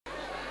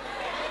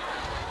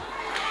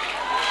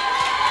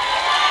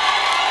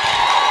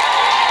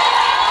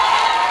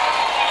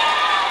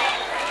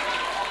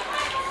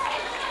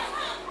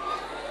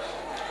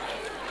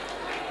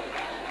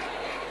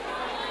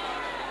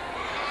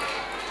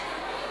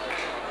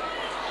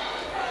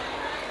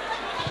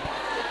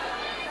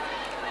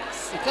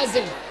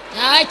Murakoze.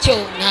 Ntacyo.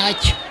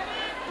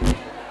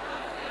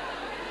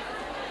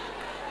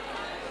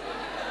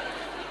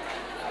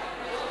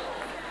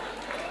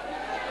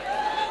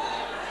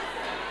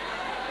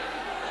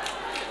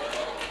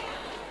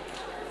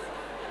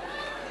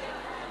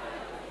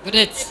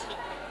 Uretse.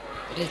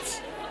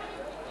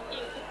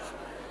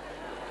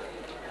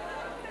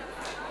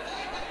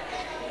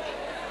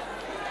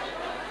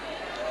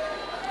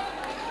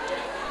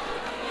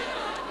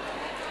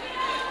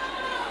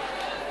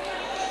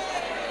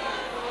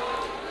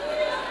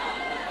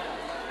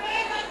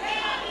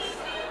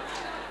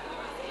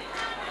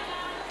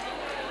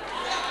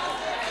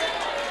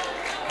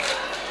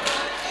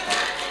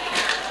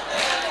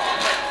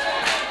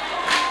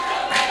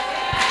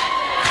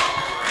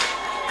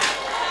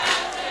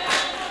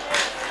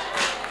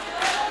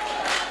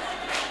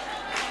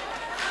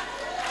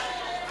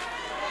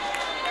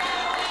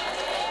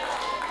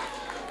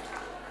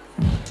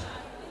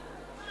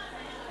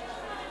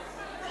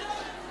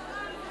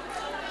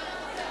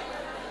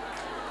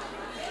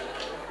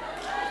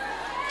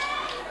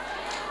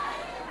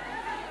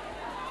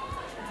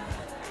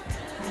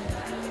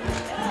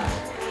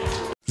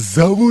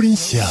 ZABURI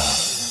NSHYA.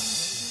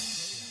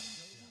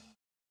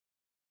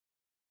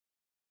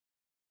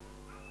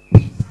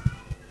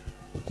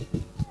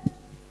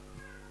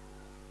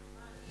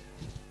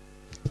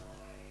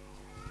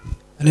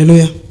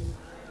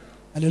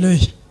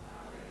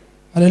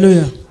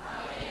 Haleluya.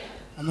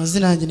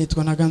 Amazina yanjye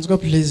nitwa NTAGANZWA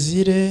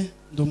Plaisir,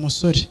 ndi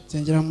umusore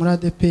nsengera muri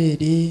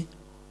ADPR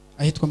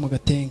ahitwa mu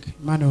Gatenga.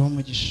 Imana ibahe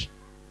umugisha.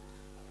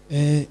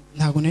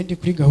 Ntago nari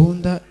kuri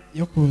gahunda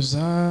yo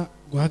kuza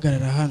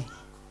guhagarara hano,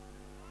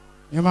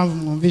 niyo mpamvu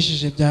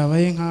mwumvishije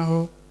byabaye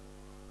nkaho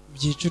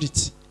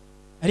byicuritse,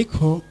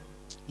 ariko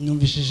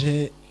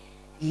mwumvishije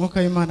umwuka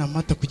w'Imana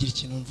amata kugira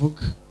ikintu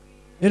mvuga,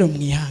 rero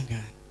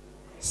mwihangane,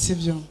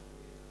 sibyo?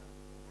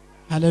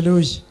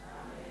 Haleluya.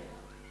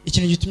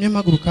 Ikintu gitumye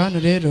mpaguruka hano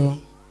rero,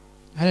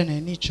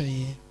 harane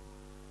nicaye,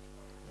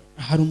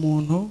 hari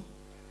umuntu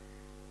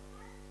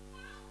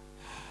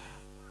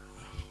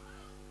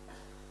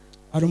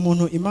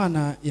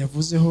Imana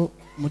yavuzeho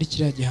muri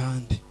kiriya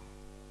gihande.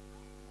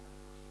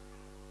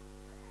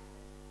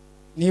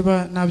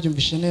 Niba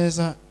nabyumvishe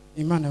neza,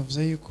 Imana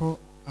yavuze yuko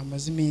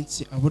amaze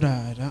iminsi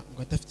aburara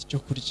ngo adafite icyo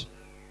kurya.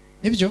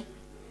 Nibyo?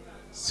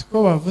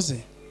 Siko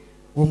bavuze?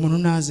 Uwo muntu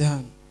naze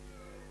hano.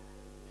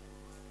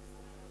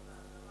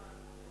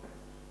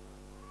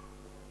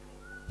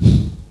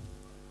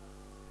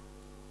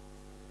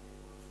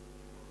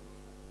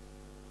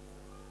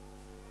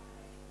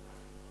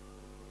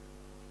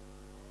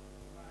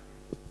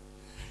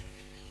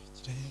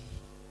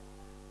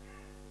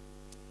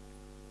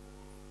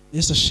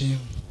 Yesu ashimwe.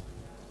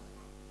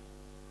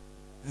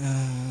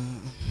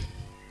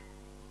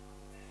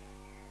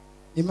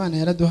 Imana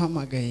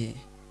yaraduhamagaye,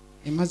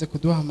 imaze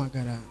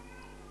kuduhamagara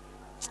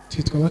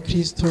twitwa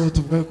abakristo,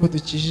 tuvuga ko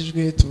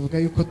dukijijwe, tuvuga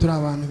yuko turi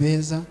abantu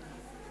beza,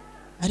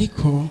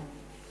 ariko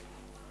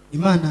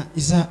Imana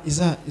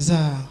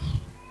izaduha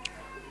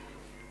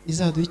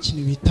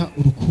ikintu bita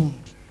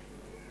urukundo.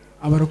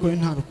 Abarokore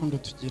nta rukundo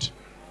tugira.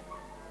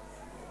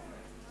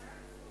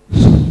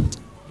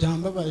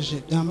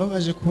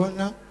 Byambabaje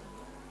kubona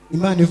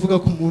Imana ivuga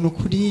ku muntu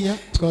kuriya,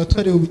 twaba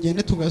twari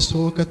ubugende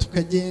tugasohoka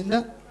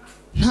tukagenda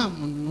nta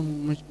muntu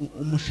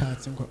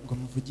umushatse ngo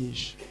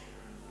muvugishe.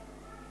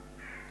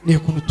 Niyo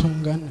kuntu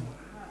tungana.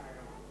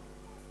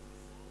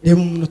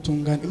 Reba umuntu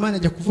tungana. Imana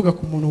ajya kuvuga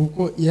ku muntu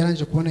kuko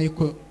yaranje kubona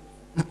yuko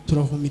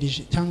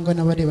turahumirije cyangwa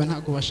n'abareba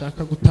ntago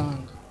bashaka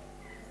gutanga.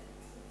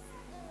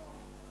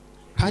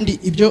 Kandi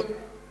ibyo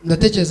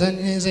ndatekereza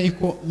neza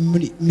yuko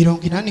muri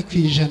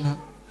 80%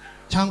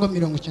 cyangwa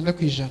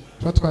 90%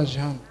 tuba twaje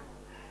hano,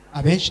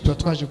 abenshi tuba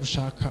twaje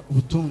gushaka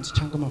ubutunzi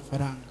cyangwa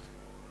amafaranga.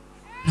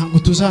 Ntabwo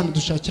tuzana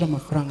dushakira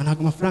amafaranga,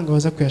 ntabwo amafaranga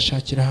baza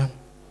kuyashakira hano.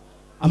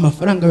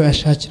 Amafaranga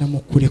bayashakira mu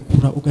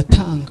kurekura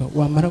ugatanga,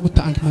 wamara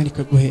gutanga Imana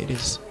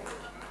ikaguhereza.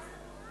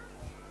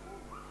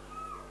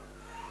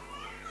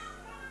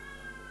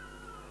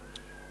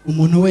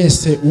 Umuntu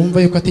wese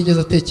wumva yuko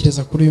atigeze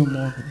atekereza kuri uyu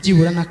muntu,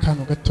 byibura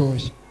n'akantu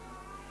gatoya,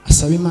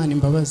 asaba Imana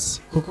imbabazi,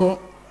 kuko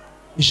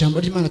ijambo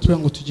ry'Imana tuvuga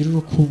ngo tugire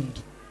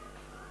urukundo.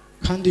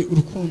 Kandi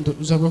urukundo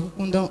uzaba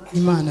gukunda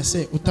Imana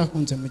se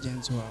utakunze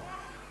mugenzi wawe,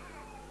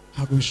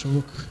 ntabwo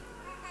bishoboka.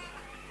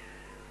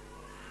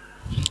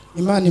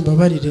 Imana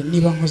imbabarire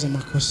niba nkoze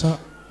amakosa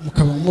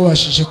mukaba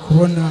mubashije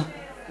kubona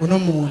uno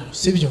muntu,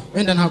 sibyo?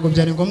 Wenda ntabwo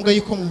byari ngombwa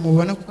yuko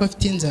mumubona kuko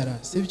afite inzara,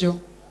 sibyo?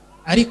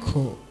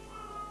 Ariko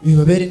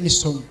bibabere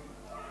n'isomo.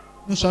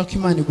 Nushaka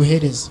Imana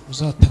iguhereza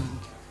uzatanga.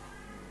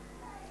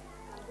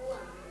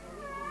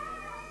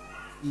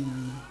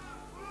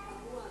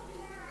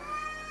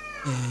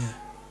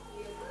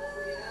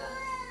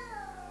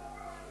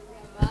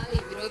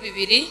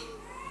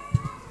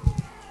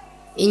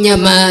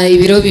 Inyama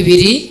ibiro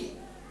bibiri,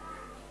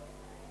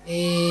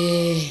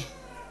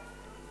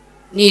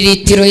 ni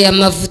litiro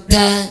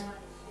y'amavuta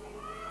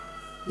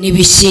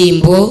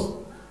n'ibishyimbo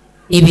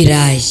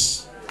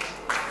n'ibirayi.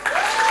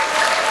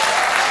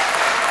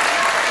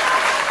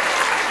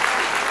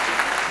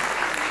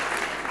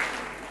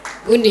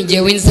 undi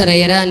ngewe inzara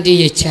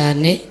yarandiye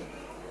cyane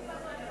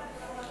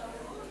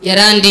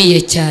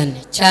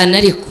cyane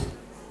ariko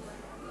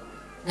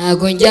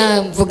ntago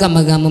njya mvuga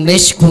amagambo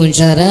menshi ku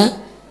njara,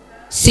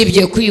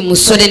 sibye ko uyu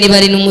musore niba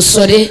ari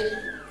n'umusore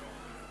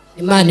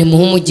Imana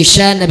imuha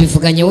umugisha,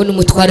 nabivuganye we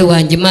n'umutware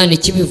wanjye Imana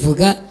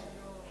ikibivuga,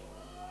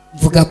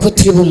 mvuga ko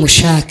turi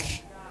bumushake.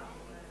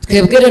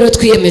 Twebwe rero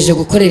twiyemeje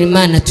gukorera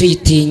Imana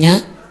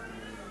tuyitinya,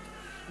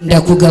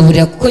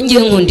 ndakugaburira kuko ngiye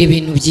nkunda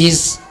ibintu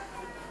byiza,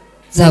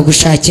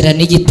 zagushakira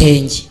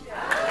n'igitenge.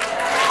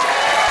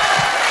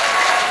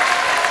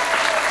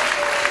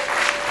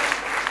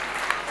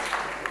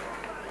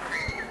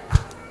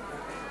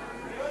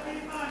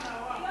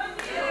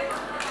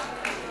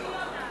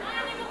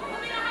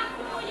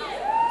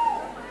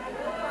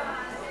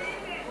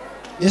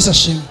 Yesu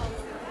ashimwe.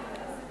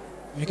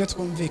 Reka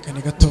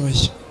twumvikane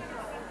gatoya,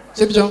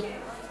 sibyo?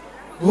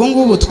 Ubu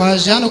ngubu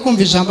twaje hano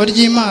kumva ijambo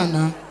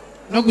ry'Imana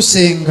no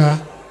gusenga,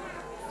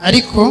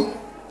 ariko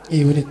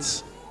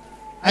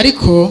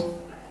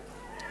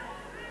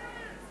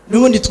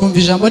n'ubundi twumva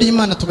ijambo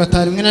ry'Imana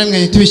tugatara rimwe na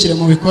rimwe tubishyire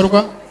mu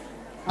bikorwa,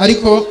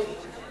 ariko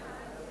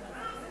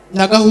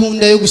na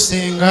gahunda yo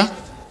gusenga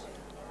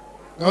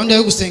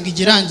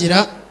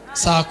igirangira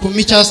saa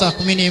 10 cyangwa saa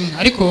 11,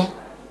 ariko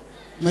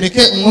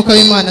mureke umwuka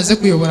w'Imana aze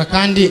kuyobora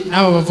kandi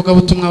n'aba bavuga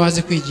butumwa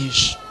baze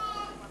kwigisha.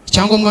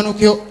 Icyangombwa nuko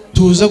iyo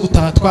tuza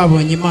gutaha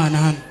twabonye Imana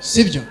hano,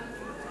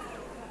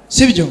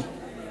 sibyo?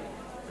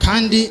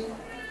 Kandi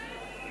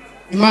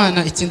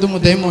Imana itsinda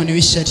umudayimoni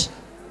w'ishyari.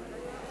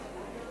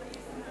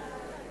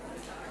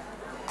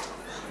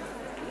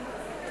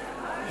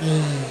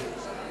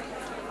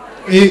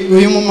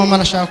 Uyu mumama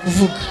arashaka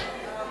kuvuga,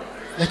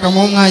 reka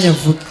mu mwanya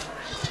avuga.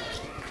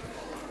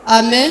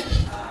 Amen.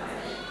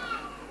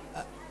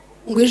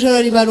 Ngo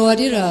ijoro ribaruwa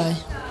riraye,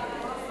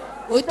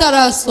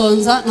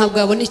 utarasonza ntabwo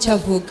yabona icyo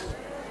avuga.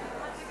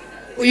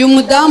 Uyu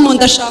mudamu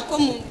ndashaka ko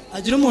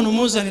agira umuntu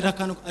umuzanira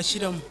akantu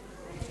ashyiramo.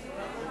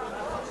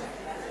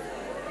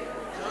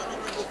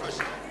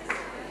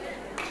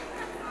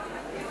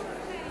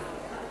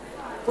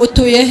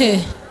 Utuye he?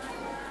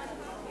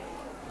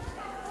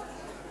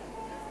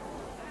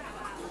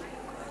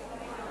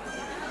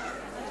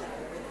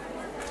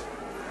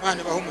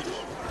 Mane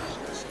bahumugisha.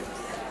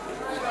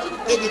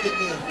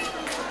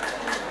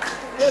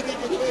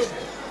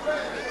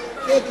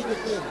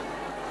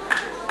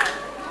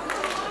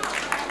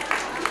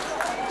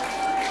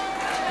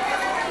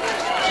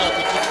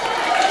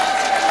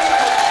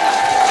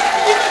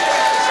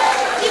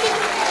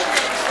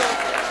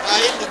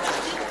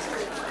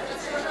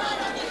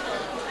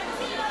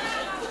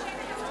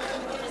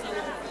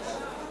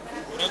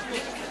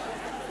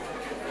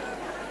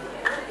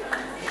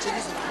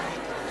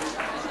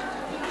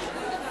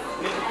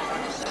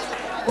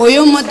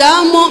 Uyu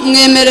mudamu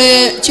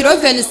mwemereye kilo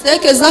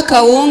 25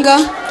 z'akawunga.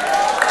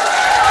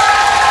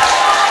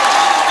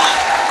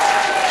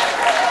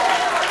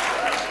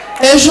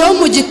 Ejo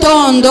mu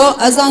gitondo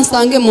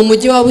azansange mu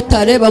mujyi wa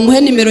Butare,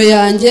 bamuhe nimero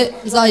yanjye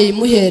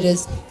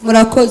nzayimuhereza.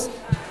 Murakoze.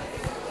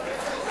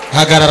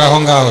 Hagarara aho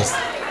ngaho.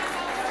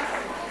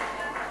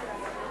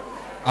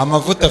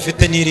 Amavuta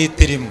afite ni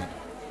litiro imwe.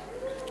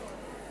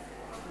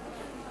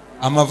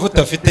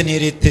 Amavuta afite ni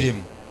litiro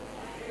imwe.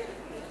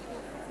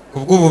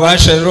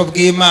 Kubw'ububasha rero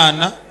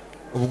bw'Imana,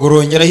 ubwo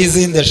urongeraho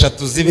izindi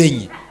 3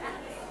 zibenye.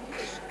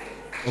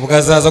 Ubwo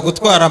azaza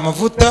gutwara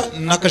amavuta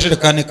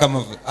n'akajerekani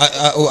k'amavuta,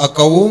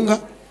 akawunga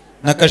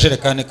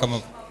n'akajerekani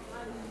k'amavuta.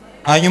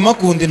 Hanyuma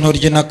kundi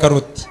intoryi na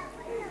karoti,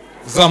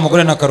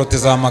 uzamugure na karoti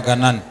za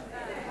 400.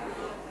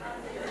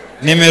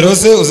 Nimero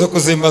ze uze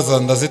kuzimbaza,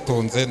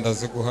 ndazitunze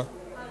ndaziguha.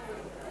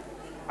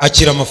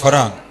 Akira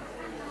amafaranga.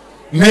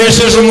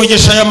 Mpesheje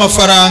umugisha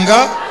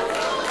y'amafaranga,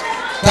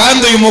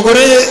 kandi uyu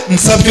mugore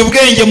nsabye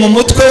ubwenge mu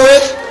mutwe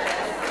we,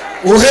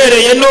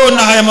 uhereye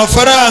none aya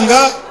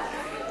mafaranga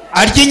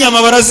arya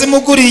inyama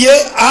barazimuguriye,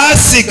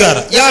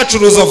 asigara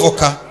yacuruza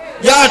avoka,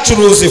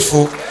 yacuruza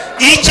ifu,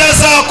 icyo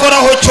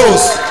azakoraho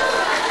cyose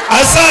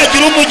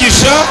azagira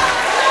umugisha,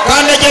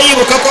 kandi ajya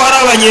yibuka ko hari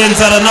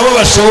abanyenzara nabo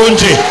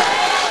bashonje.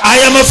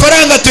 Aya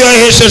mafaranga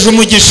tuyahesheje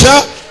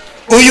umugisha,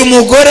 uyu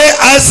mugore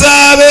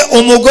azabe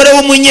umugore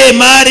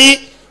w'umunyemari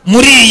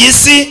muri iyi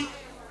si,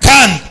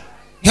 kandi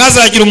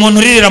ntihazagira umuntu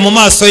uririra mu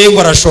maso ye ngo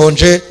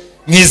arashonje,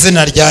 mu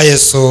izina rya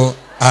Yesu,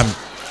 amen.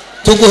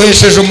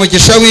 Tuguhesheje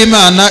umugisha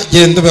w'Imana,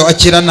 genda ube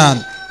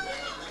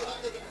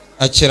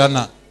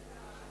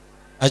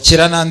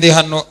akira nandi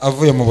hano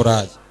avuye mu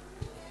Burayi.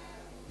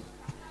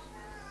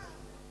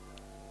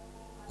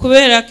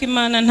 Kubera ko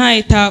Imana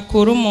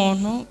ntayitakura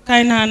umuntu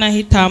kandi nta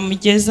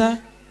nahitamugeza,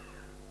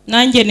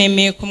 nanjye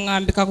nemeye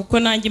kumwambika kuko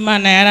nanjye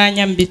Imana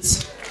yaranyambitse.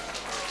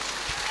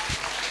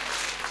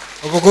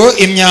 Ubwo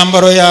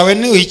imyambaro yawe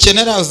ni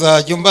uyikenera,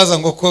 uzajya umbaza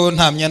ngo ko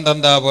nta myenda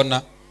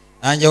ndabona,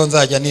 nanjye ho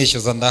nzajya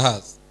nishyuza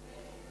ndahaza.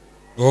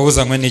 Wowe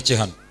uzanywe n'iki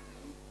hano?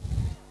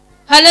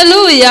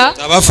 Haleluya.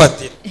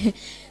 Abafatira.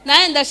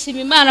 Naye ndashima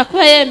Imana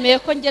kuba yemeye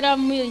ko ngera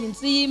mu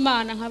inzu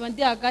y'Imana, nkaba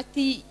ndi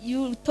hagati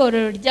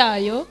y'utorero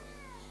ryayo.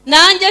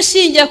 Nanjye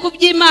shingiye ku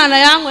by'Imana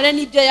yankore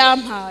n'ibyo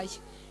yampaye.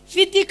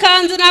 mfite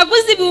ikanzu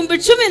naguze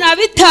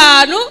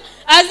 15,000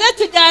 aze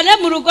tujyane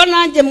mu rugo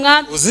nanjye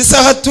mwami. Uzi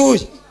isaha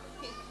atuye?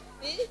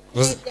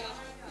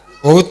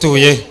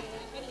 Wowe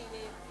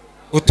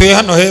utuye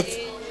hano hepfo.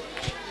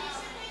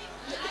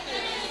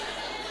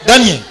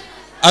 Daniel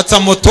atsa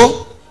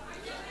moto,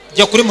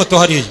 jya kuri moto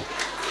hariya.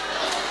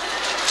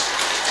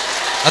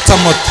 Atsa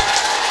moto.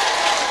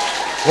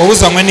 Wowe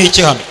uzanywe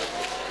n'iki hano?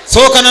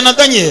 Sohokana na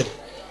Daniel.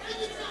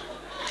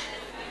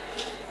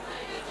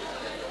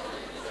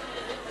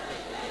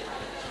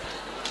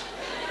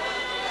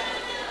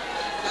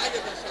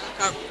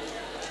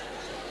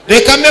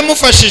 Reka mbe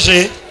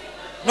mufashije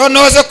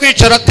noneho ze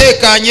kwicara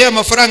atekanye,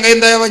 amafaranga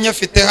yenda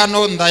y'abanyafite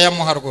hano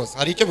ndayamuha rwose.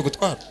 Hari icyo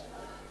bigutwara?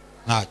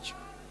 Ntacyo.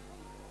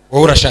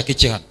 Wowe urashaka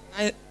iki hano?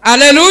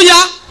 Haleluya.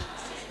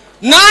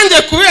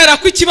 Nanjye kubera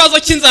ko ikibazo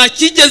cy'inzara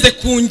kigeze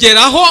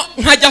kungeraho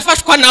nkajya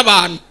afashwa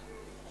n'abantu,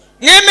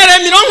 mwemere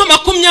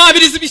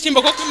 20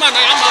 z'ibishyimbo ko Imana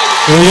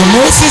yamaye uyu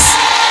munsi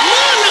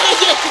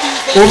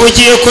ubu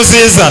ugiye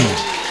kuzizana.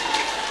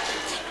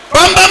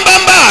 Bamba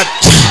bamba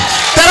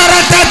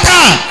tararatata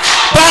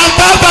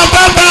bamba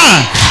bamba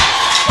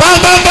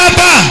bamba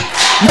bamba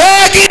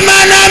mbega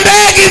Imana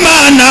mbega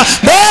Imana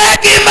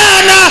mbega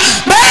Imana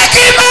mbega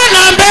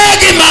Imana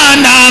mbega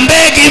Imana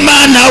mbega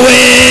Imana we.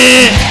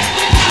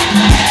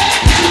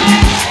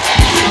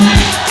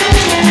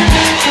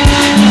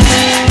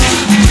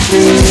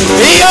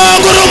 Iyo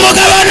ngura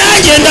umugabo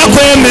nanjye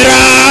ndakwemera,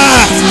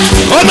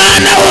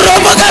 Imana uri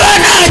umugabo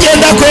nanjye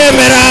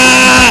ndakwemera,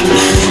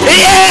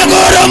 yego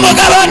uri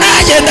umugabo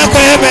nanjye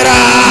ndakwemera.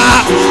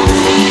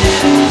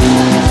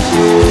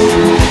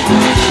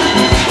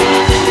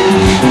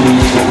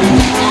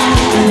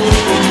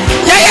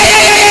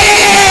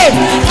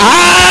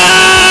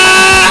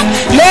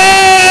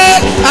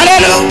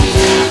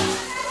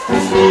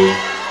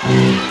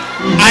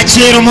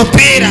 Akira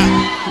umupira.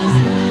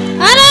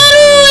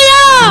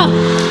 Haleluya!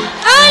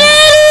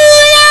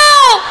 Haleluya!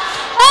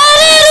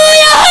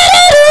 Haleluya!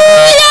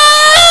 Haleluya!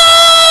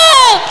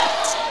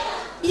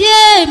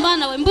 Ye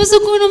Mana we mbuze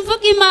ukuntu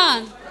mvuga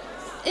Imana.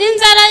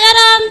 Inzara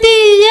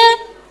yarandiye,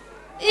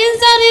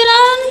 inzara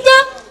irandya,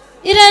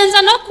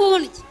 irenza no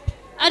kundya.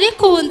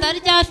 Ariko ubu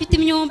ndarya, afite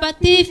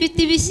imyumbati, ifite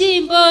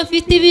ibishyimbo,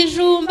 ifite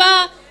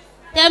ibijumba.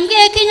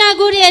 Yambwiye ko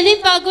inyaguriye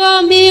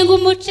n'imbago, mpinga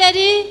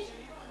umuceri.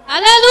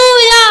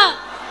 Haleluya!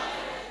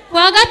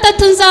 Kwa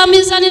gatatu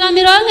nzamizanira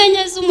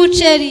 40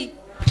 z'umuceri.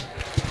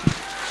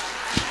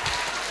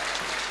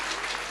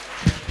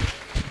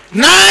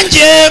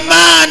 Nanjye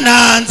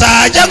Mana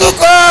nzajya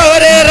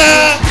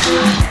gukorera,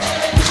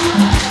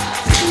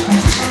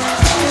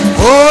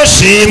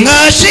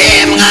 shimwa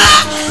shimwa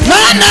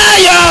Mana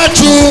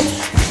yacu,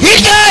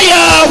 hirya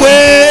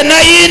yawe na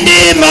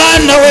yindi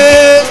Mana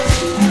we.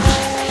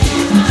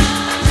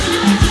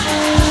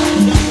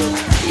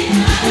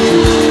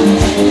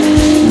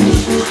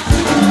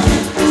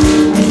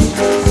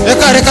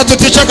 Reka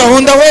tutica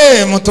gahunda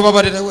we,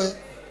 mutubabarire we.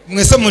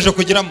 Mwese muje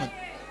kugira mu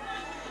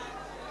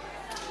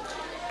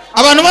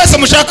abantu bose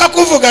mushaka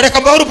kuvuga,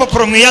 reka mbaho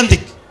urupapuro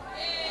mwiyandike.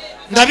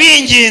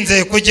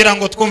 Ndabinginze kugira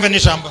ngo twumve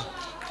n'ijambo.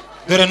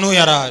 Dore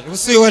n'uyaraje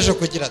usuye waje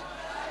kugira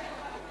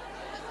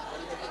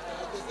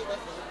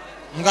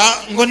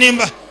ngo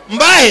nimba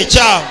mbahe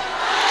cyangwa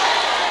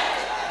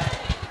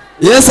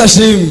Yesu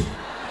ashimwe.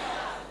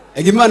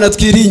 Imana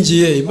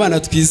twiringiye, Imana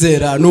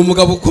twizera, ni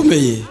umugabo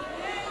ukomeye,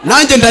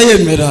 nanjye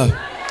ndayemera.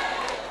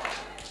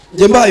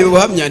 Nje mbaye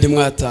ubuhamya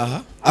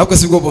ntimwataha, ahubwo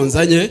sibwo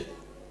bonzanye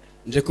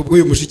nje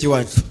kubw'uyu mushiki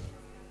wacu.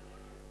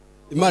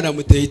 Imana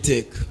muteye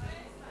iteka.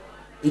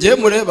 Nje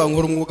mureba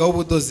nkora umwuga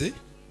w'ubudozi,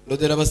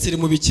 ndodera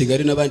abasirimu b'i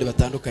Kigali n'abandi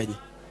batandukanye.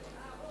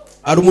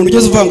 Ari umuntu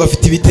ugeze uvuga ngo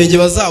afite ibitenge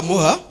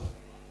bazamuha,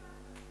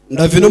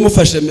 ndavi no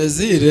mufashe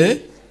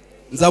mezire,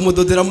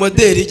 nzamudodera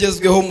modeli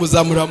igezweho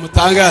muzamura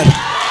mutangara.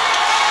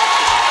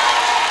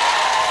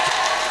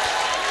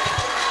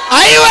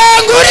 Ayiwe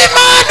nguri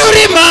Imana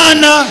uri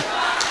Imana,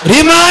 uri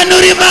Imana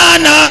uri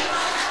Imana,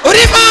 uri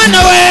Imana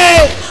we,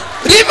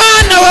 uri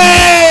Imana we,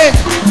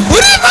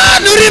 uri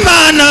Imana uri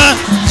Imana,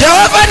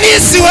 Jehova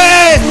nisi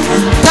we.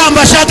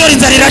 Tamba shadori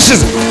inzara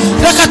irashize,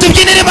 reka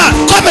tubyinire Imana.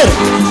 Komera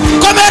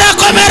komera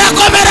komera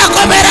komera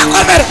komera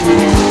komera.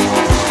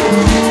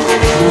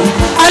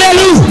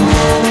 Haleluya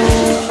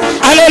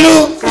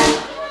haleluya.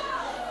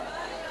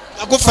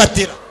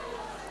 Agufatira.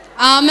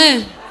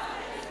 Amen.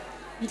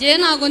 Ngiye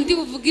ntago ndi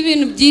buvuga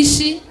ibintu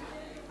byinshi,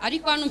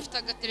 ariko hano mfite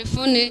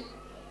agatelefone.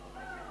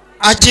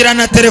 Akira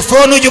na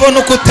telefone, ujye ubona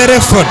uko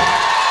telefone.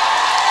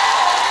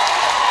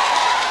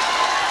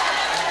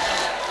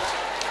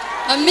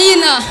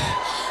 Amina.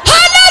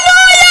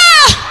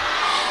 Haleluya!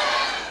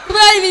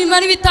 Kubera imirimo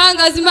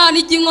n'ibitangaza Imana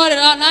ijya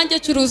inkorera, nanjye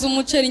acuruza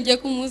umuceri ngiye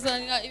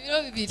kumuzanira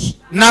 2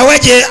 Nawe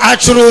agiye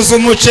acuruza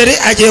umuceri,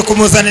 agiye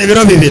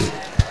kumuzanira 2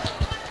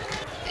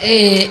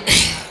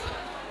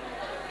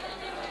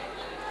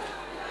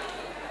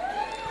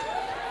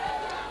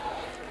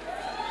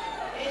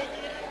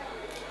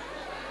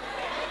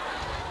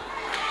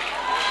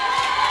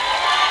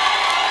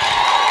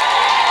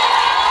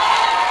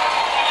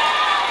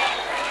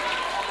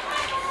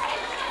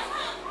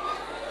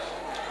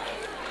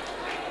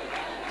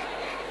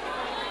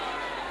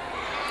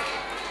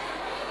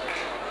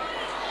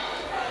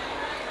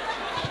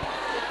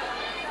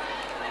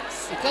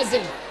 urakoze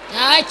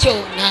ntacyo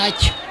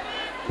ntacyo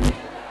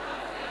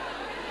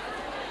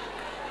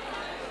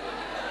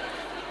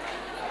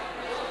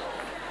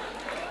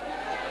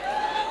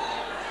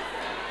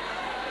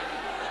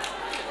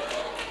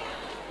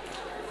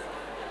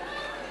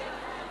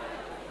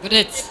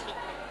uretse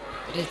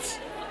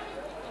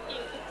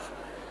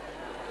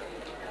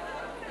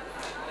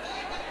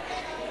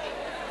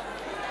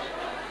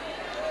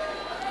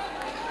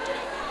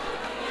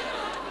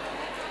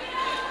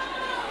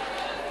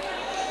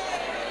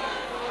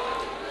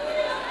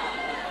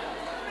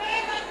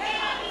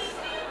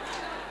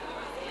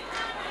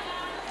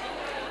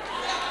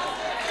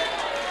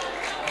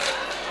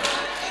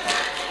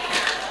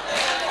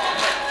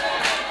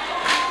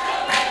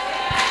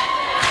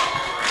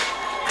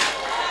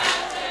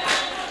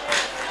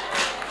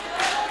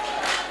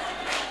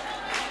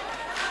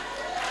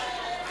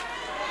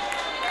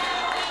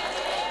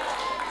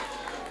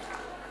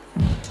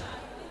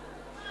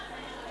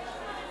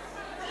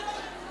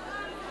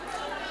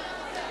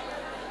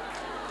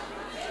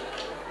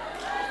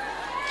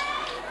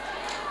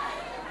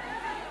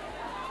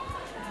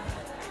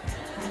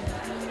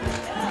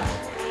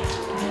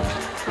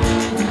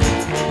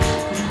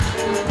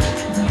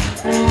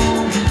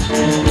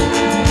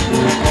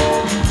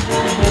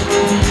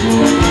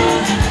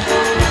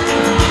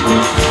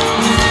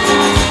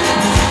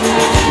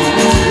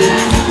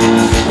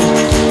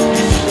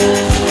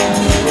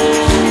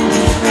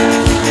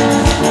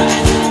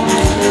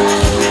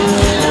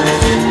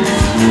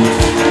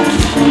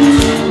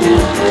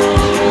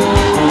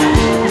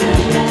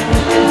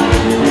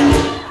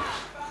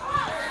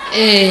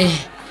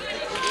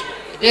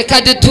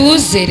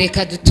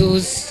reka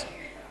dutuze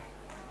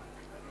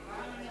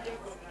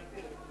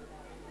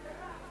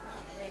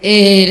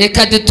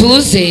reka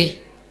dutuze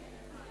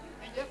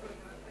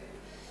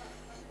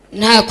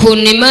nta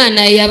kuntu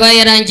imana yaba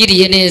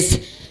yarangiriye neza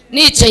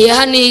nicaye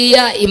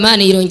haniya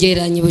imana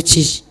irongera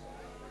nyibukije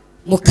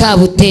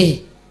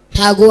mukabute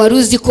ntago wari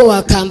uzi ko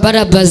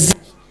wakambara bazi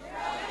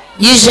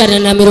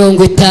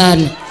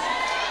y'150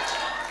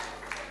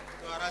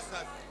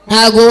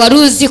 ntago wari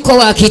uzi ko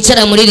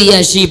wakicara muri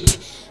iriya jipe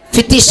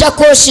mfite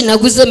ishakoshi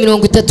naguze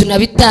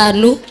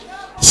 35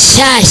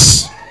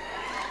 nshyashya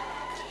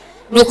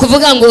ni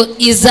ukuvuga ngo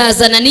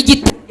izazana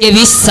n'igitenge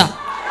bisa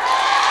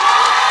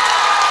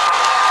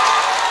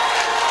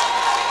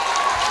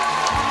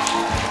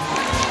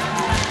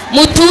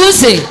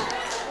mutuze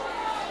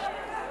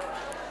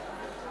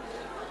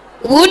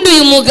ubundi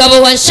uyu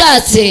mugabo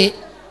wanshatse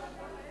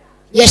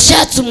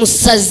yashatse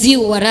umusazi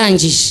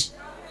warangije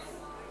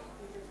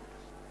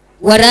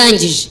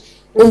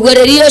ubwo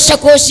rero iyo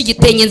shakoshi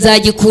igitenge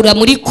nzagikura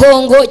muri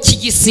Kongo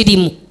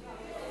cy'igisirimu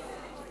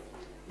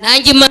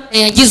nanjye Imana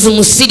yagize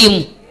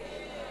umusirimu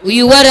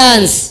uyu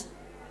waranze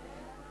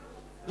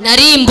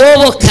nari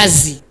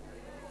imbobokazi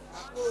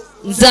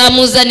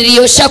nzamuzanira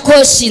iyo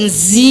shakoshi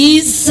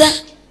nziza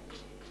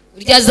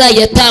urya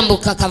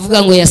azayatambuka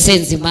akavuga ngo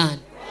yasenze Imana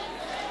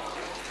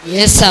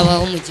Yesu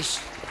abaho umugisha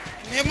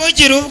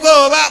nimugire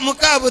ubwoba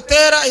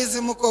mukabutera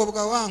izi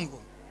mukobwa wangu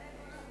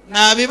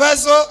nta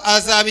bibazo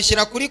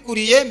azabishyira kuri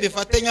kuriye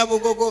mbifate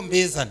Nyabugogo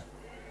mbizana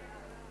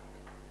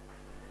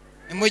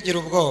nimugire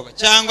ubwoba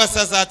cyangwa se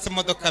azatse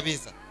imodoka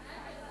biza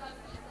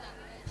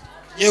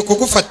ye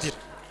kugufatira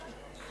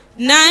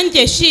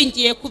nanjye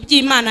shingiye ku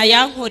by'Imana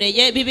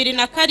yankoreye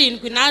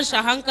 2007 naje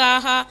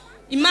ahangaha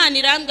Imana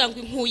irambwa ngo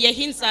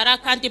inkuyeho inzara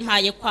kandi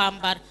mpaye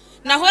kwambara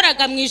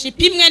nahoraga mu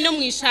ijipo imwe no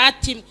mu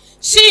ishati imwe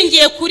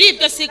shingiye kuri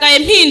ibyo sigaye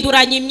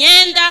mpinduranya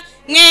imyenda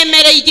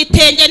mwemereye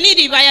igitenge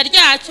n'iribaya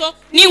ryacyo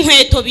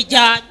n'inkweto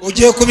bijyanye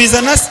ugiye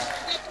kubizana se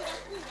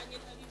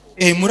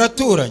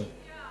muraturanye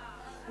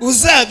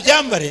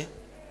uzabyambare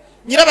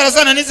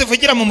nyirabarazana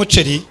nizivugira mu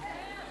muceri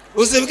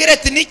uzibwire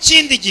ati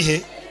n'ikindi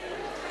gihe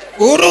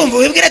urumva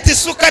wibwire ati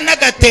suka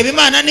n'agatebe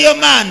Imana niyo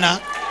Mana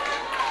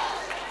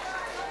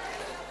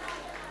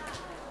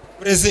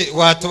Plaisir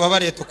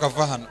watubabariye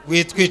tukava hano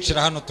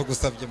witwicira hano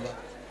tugusabye mba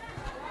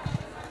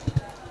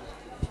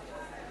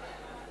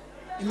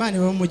Imana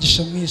ibahe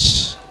umugisha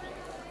mwinshi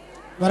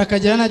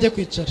barakagira najye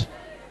kwicara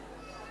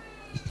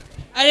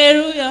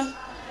Alleluya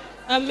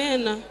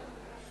amena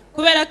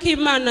kubera ko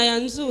Imana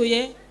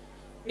yanzuye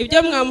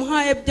ibyo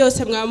mwamuhaye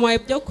byose mwamuhaye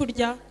byo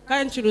kurya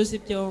kandi ncuruza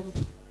ibyombo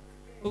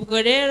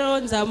ubwo rero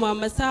nzamuha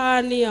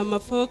amasahani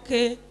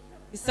amafoke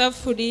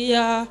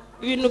isafuriya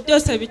ibintu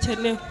byose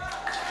bikenewe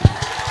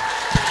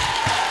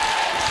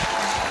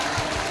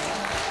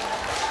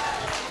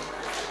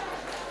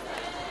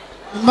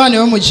Imana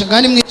ibahe umugisha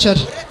ngani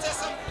mwicara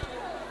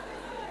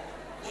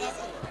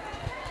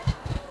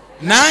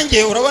nanjye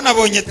urabona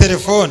abonye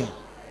telefone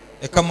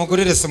reka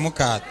mugurire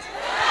simukadi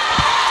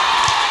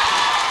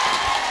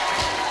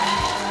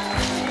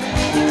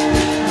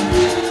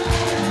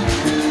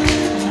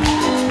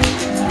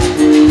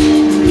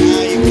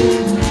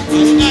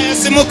nayo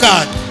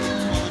simukadi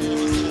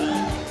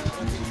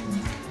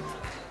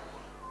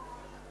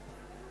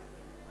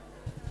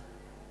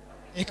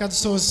reka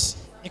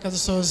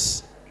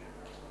dusoze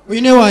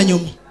uyu ni wa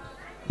nyuma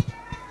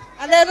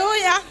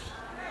Alleluya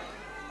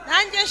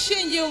nanjye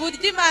nshingiye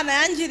uburyo Imana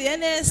yangiriye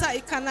neza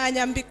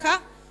ikananyambika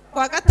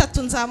kwa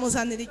gatatu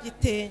nzamuzanira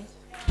igitenge.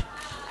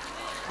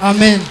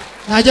 Amen.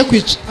 Najya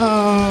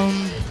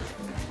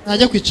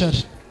kwicara.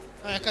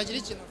 Akagira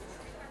ikintu.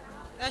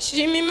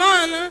 Ndashima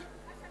Imana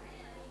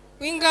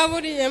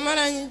wingaburiye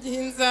maranye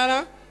igihe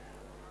inzara.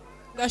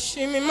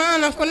 Ndashima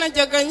Imana ko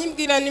najyaga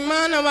nyibwirana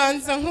Imana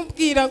banza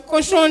nkubwira ko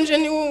nshonje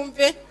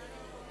niwumve.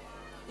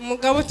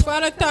 Umugabo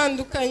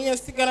twaratandukanye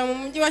asigara mu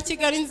mujyi wa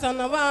Kigali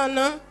nzana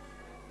abana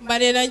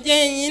mbarera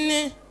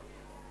jyenyine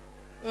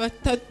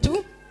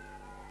 3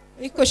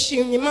 ariko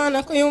shimye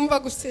Imana ko yumva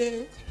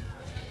gusenga.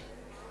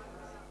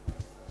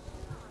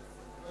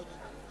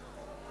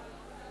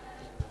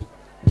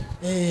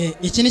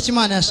 Iki ni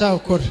Imana yashaka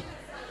gukora.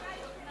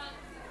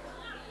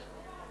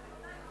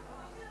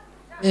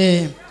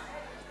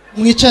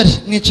 Mwicare.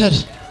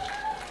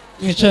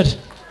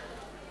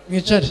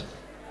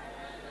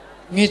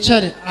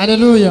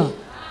 Haleluya.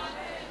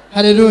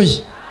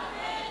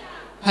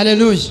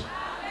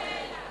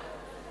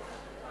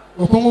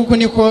 Uko nguko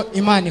niko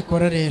Imana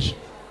ikora rero.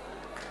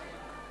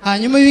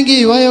 Hanyuma ibi ngibi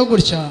bibayeho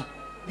gutya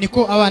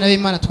niko abana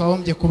b'Imana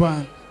twahombye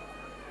kubana.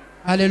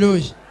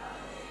 Haleluya.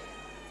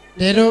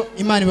 Rero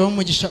Imana ibahe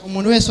umugisha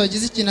umuntu wese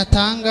wagize ikintu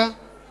atanga,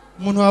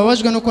 umuntu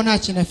wababajwe nuko nta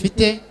kintu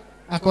afite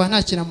akaba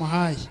nta kintu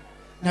amuhaye,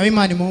 nawe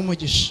Imana imuhe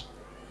umugisha,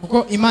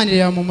 kuko Imana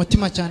ireba mu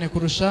mutima cyane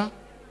kurusha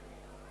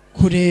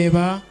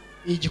kureba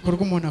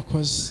igikorwa umuntu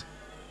akoze.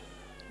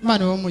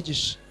 Imana ibahe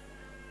umugisha.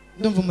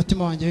 Ndumva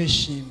umutima wanjye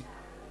wishimye,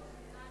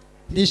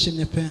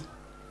 ndishimye pe.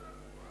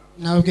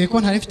 Nababwiye ko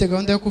ntari mfite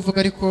gahunda yo kuvuga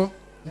ariko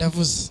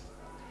ndavuze.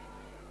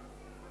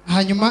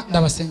 Hanyuma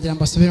ndabasengera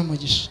mbasubire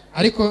umugisha,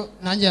 ariko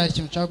nanjye hari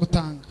ikintu nshaka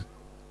gutanga.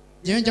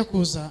 Ngewe njya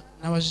kuza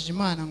nabajije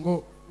Imana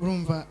ngo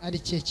urumva ari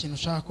ikihe kintu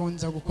ushaka ko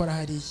nza gukora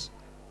hariya.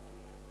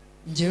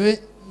 Ngewe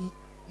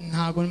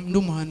ntago ndi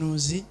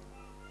umuhanuzi,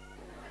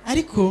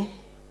 ariko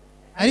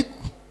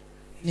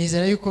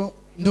nizera yuko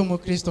ndi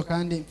umukristo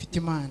kandi mfite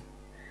Imana.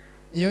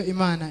 Iyo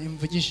Imana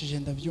imvugishije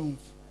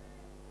ndabyumva.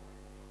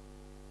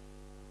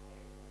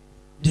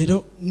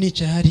 Rero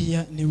nicaye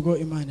hariya nibwo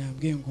Imana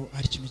yambwiye ngo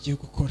hari ikintu ugiye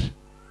gukora,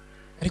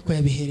 ariko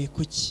yabihereye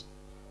kuki?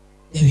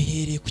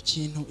 Yabihereye ku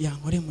kintu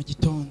yankoreye mu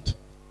gitondo.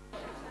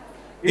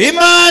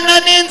 Imana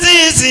ni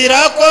nziza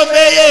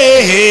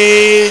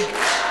irakomeye,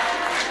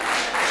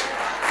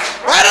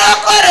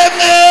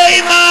 warakoremwe.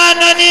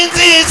 Imana ni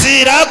nziza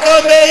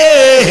irakomeye,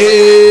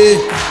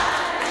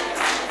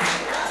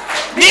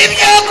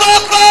 nibyo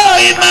koko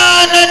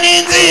Imana ni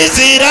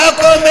nziza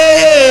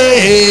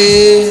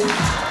irakomeye.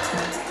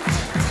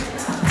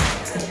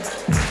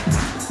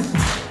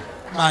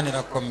 Imana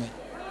irakomeye.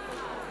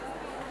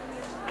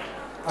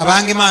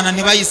 Abanga Imana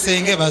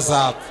ntibayisenge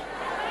bazapfa.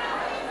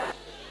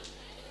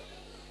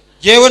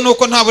 Yewe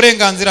nuko nta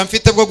burenganzira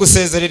mfite bwo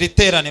gusezerera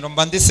iteraniro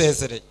mba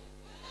ndisezereye.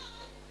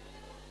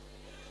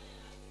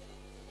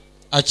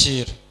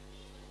 Akira.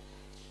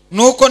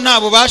 Nuko nta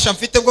bubasha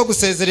mfite bwo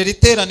gusezerera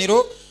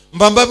iteraniro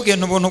mba mbabwiye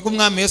n'ubuntu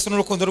bw'Umwami Yesu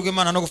n'urukundo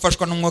rw'Imana no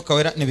gufashwa n'Umwuka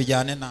Wera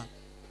nibijyane na.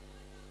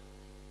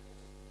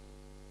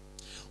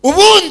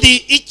 Ubundi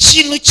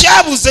ikintu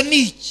cyabuze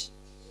niki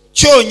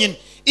cyonyine.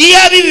 Iyo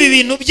ibi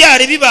bintu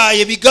byari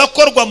bibaye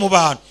bigakorwa mu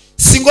bantu,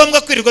 si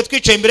ngombwa kwirirwa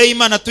twicaye imbere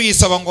y'Imana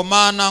tuyisaba ngo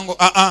Mana ngo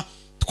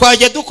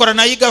twajya dukora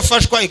nayo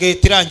igafashwa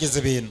igahita irangiza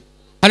ibintu.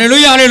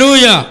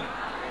 Haleluya.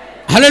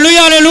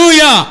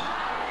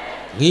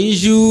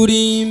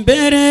 Mwijuri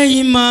imbere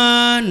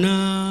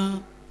y'Imana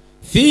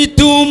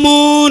mfite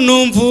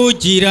umuntu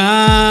mvugira,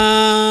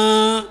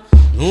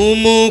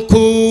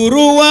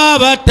 n'umukuru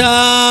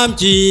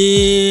w'abatambyi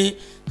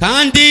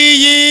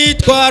kandi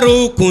yitwa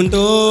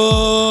Rukundo.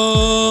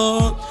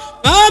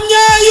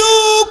 Mpamya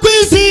yuko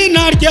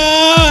izina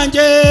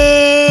ryanjye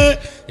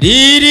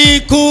riri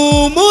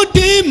ku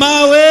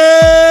mutima we,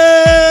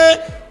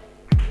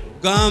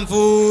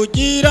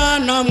 bwamvugira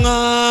na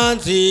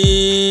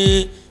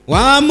mwanzi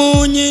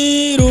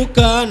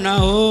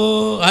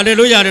wamunyirukanaho.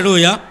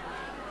 Haleluya.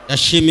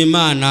 Ndashima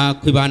Imana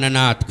kwibana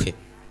natwe.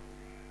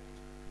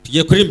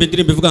 Tugiye kuririmba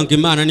indirimbo ivuga ngo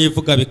Imana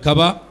nivuga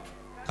bikaba,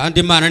 kandi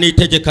Imana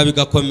nitegeka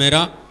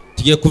bigakomera.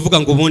 Tugiye kuvuga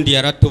ngo ubundi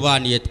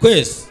yaratubaniye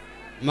twese.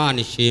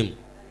 Imana ishimwe.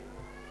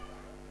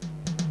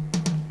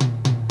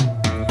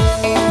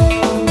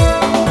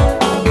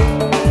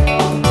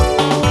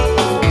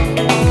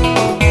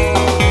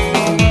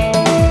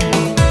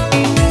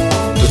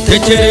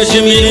 Dutekereje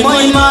imirimo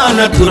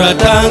y'Imana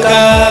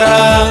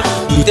turatangara,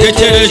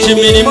 dutekereje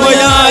imirimo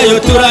yayo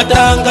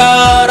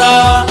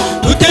turatangara,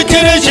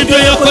 dutekereje ibyo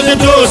yakoze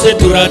byose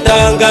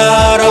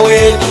turatangara.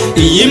 We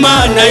iyi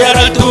Mana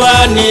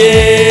yaratubaniye,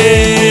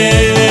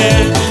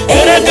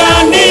 erega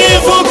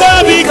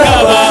nivuga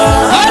bikaba.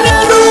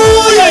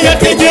 Haleluya.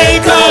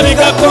 Yategeka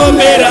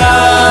bigakomera,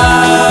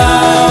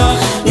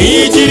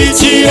 igira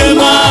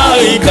ikirema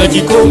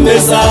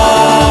ikagikomeza.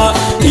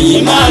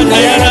 Iyi Mana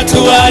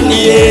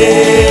yaratubaniye,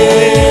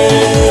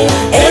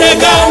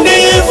 erega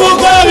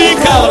nivuga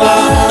bikaba.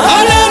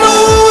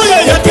 Haleluya.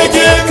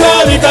 Yategeka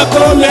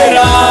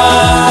bigakomera,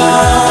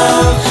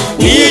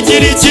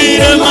 igira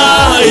ikirema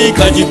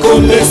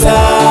ikagikomeza.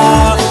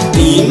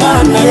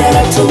 Imana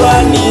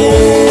yaratubaniye.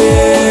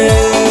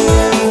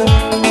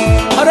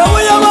 Hari abo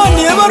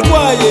yabaniye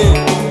barwaye,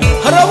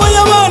 hari abo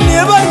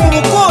yabaniye bari mu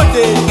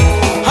bukode,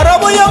 hari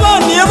abo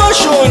yabaniye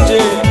bashonje,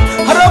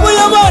 hari abo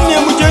yabaniye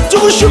mu gihe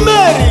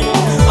cy'ubushumeri,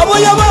 abo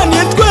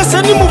yabaniye twese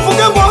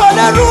nimuvuge ngo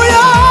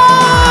haleluya.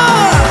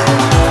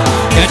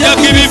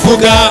 Yajyaga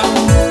ibivuga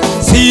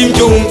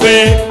simbyumve,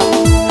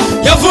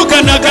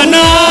 yavuganaga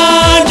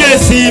nanjye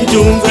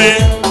simbyumve,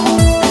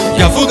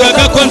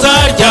 yavugaga ko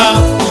nzarya,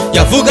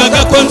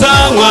 yavugaga ko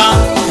nzanywa,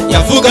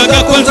 yavugaga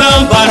ko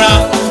nzambara,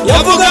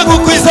 yavugaga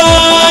uko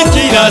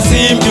izangira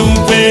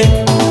simbyumve.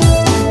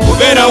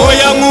 Kubera aho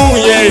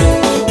yankuye,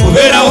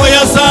 kubera aho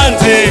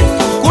yasanze,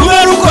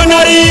 kubera uko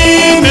nari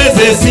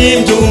meze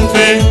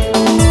simbyumve.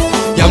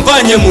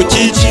 Yamvanye mu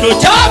cyiciro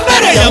cya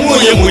mbere,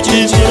 yankuye mu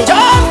cyiciro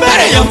cya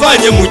mbere,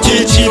 yamvanye mu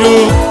cyiciro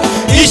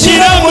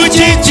ishyira mu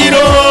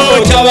cyiciro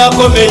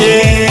cy'abakomeye.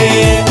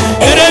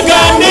 Erega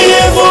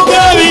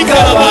nivuga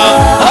bikaba,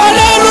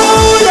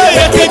 haleluya,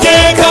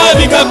 yategeka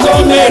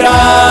bigakomera.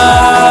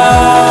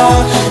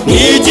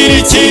 Nigira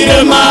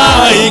ikirema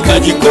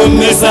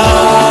ikagikomeza,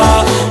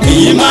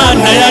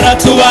 Imana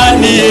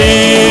yaratubaniye.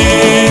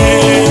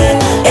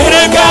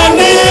 Erega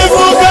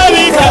nivuga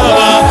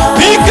bikaba,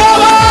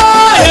 bikaba,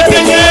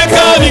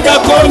 yategeka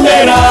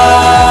bigakomera.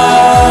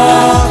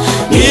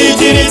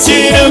 Nigira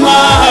ikirema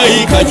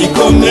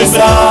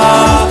ikagikomeza,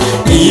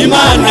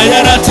 Imana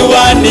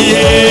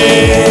yaratubaniye.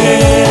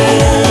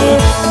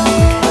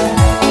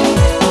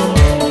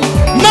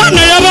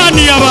 Mana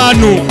yabaniye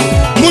abantu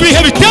mu bihe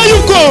biteye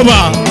ubwoba,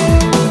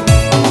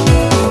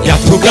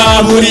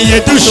 yatugaburiye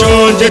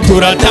dushonje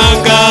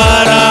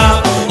turatangara,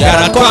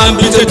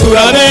 yaratwambitse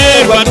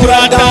turaberwa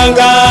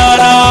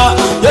turatangara,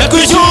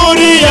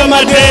 yatwishyuriye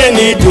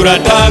amadeni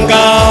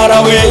turatangara.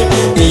 We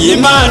iyi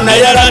Mana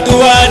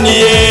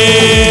yaratubaniye.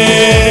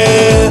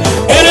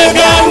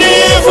 Erega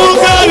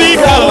nivuga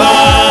bikaba,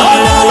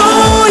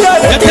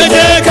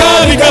 yategeka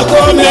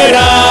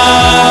bigakomera.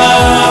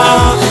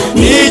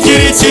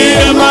 Nigira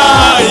ikirema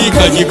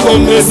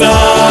ikagikomeza,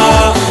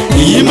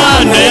 iyi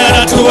Mana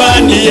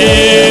yaratubaniye.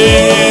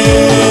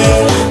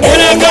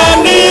 Erega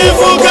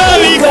nivuga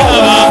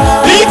bikaba,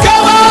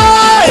 bikaba,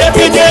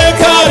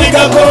 yategeka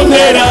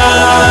bigakomera.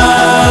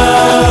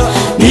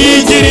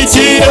 Nigira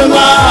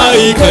ikirema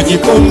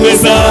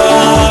ikagikomeza,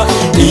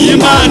 iyi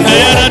Mana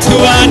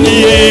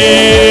yaratubaniye.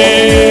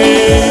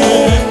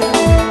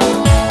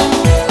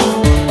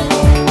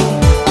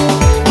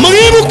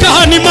 Mwibuka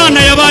hano Imana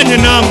yabanye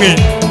namwe,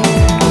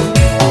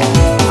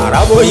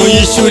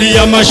 muyishyuriye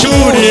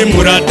amashuri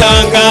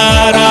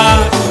muratangara,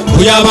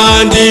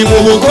 kuyabandi mu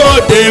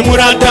bukode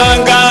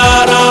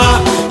muratangara,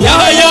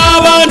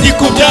 yabandi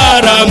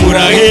kubyara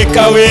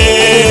muraheka. We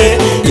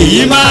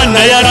iyi Mana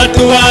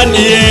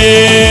yaratubaniye.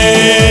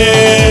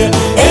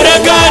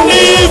 Erega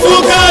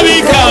nivuga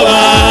bikaba,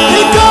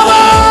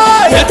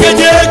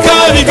 yategeka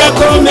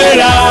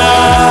bigakomera.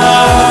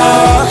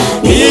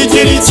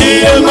 Nigira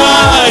ikirema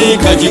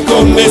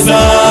ikagikomeza,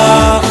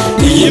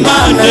 iyi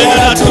Mana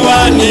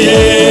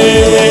yaratubaniye.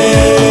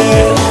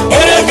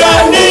 Erega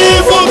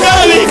nivuga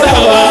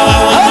bikaba,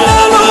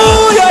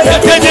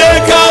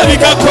 yategeka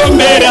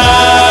bigakomera.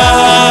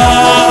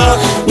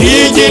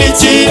 Nigira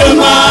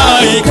ikirema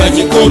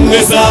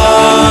ikagikomeza,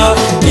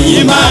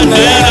 iyi Mana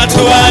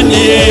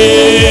yaratubaniye.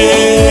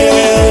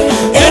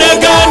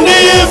 Erega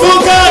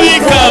nivuga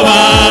bikaba,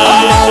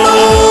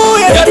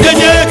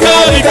 yategeka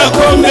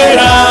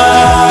bigakomera.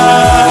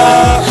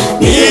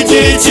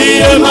 Nigira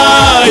ikirema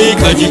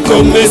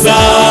ikagikomeza,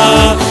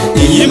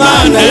 iyi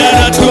Mana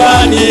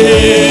yaratubaniye.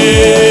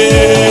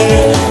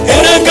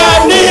 Erega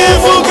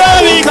nivuga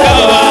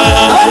bikaba,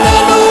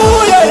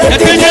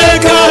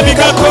 yategeka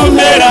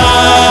bigakomera.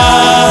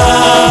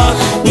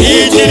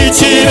 Nigira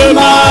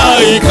ikirema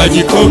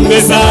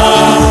ikagikomeza,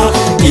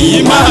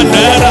 iyi Mana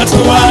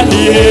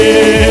yaratubaniye.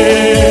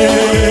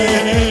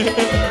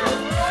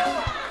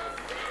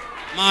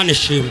 Mana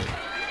ishimwe.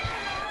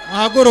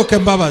 Muhaguruke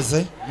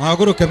mbabaze,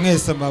 muhaguruke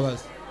mwese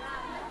mbabaze.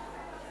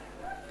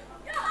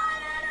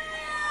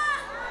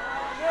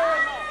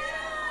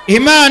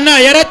 Imana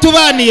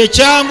yaratubaniye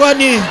cyangwa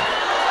ni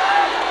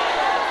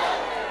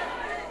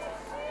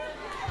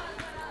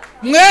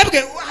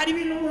mwebwe? Hari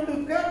ibintu ubundi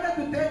twebwe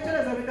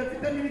dutekereza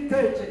bidafite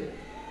n'ibitekerezo.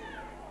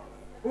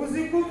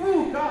 Uzi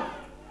kuvuka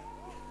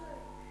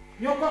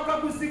nyoko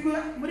akagusiga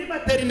muri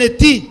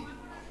maternity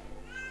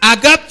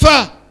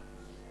agapfa,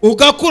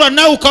 ugakura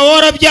nawe ukaba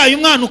warabyaye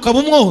umwana ukaba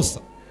umwosa.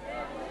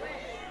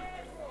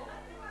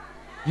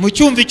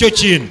 Mucyumva icyo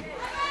kintu?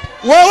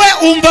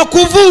 Wowe umva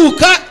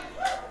kuvuka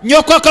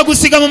nyoko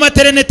akagusiga mu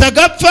maternity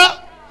agapfa,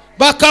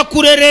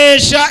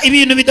 bakakureresha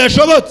ibintu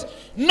bidashobotse,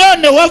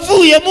 none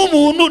wavuyemo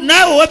umuntu,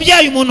 nawe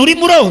wabyaye umuntu uri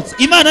muroza.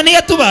 Imana niyo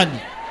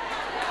yatubaniye.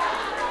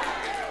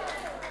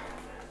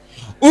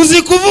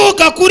 Uzi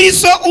kuvuka kuri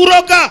so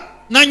uroga,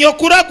 na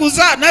nyoko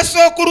uraguza, na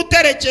soko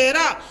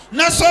uterekera,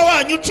 na so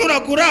wanyu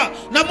ucuragura,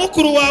 na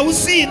mukuru wawe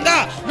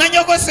usinda, na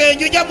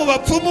nyogosenge ujya mu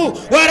bapfumu,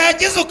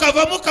 warangiza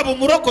ukavamo ukaba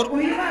umurokoro.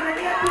 Imana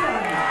niyo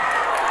yatubaniye.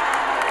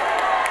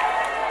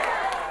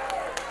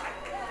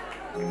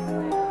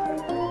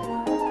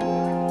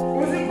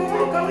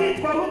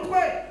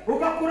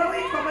 ugakura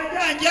witwa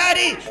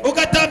amajyanjari,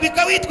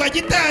 ugatambika witwa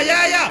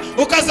gitayaya,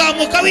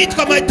 ukazamuka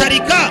witwa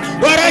matarika,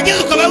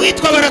 warangiza ukaba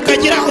witwa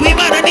barakagira. Ubu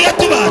Imana niyo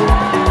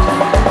tubana.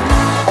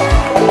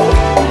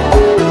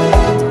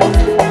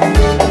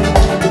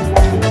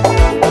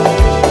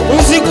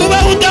 Uzi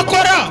kuba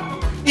udakora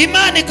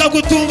Imana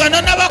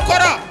ikagutungana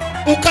n'abakora,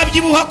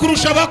 ukabyibuha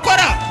kurusha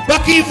abakora,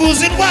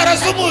 bakivuza indwara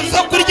zo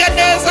kurya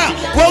neza,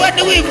 wowe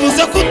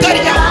ntiwivuze ko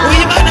utarya.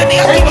 Uyu Imana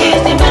niyo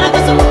tubana.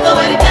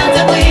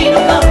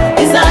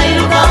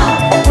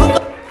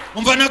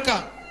 Umva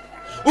naka,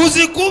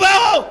 uzi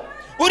kubaho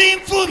uri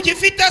imfubyi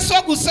ifite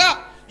so gusa,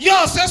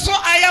 yose so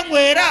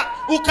ayanywera,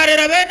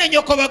 ukarera bene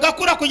nyoko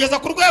bagakura kugeza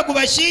ku rwego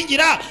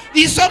bashyingira,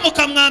 iso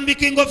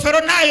mukamwambika ingofero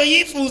ntayo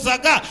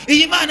yifuzaga.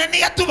 Iyi Imana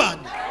niyo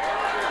tubana.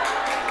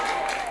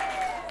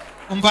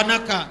 Umva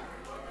naka,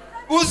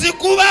 uzi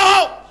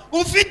kubaho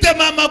ufite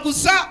mama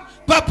gusa,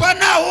 papa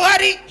nawe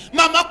uhari,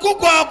 mama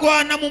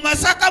kugwagwana mu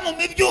masaka mu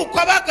mibyuko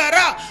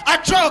abagara,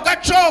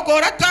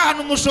 acogora atahana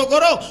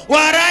umushogoro,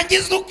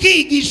 warangiza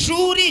ukiga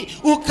ishuri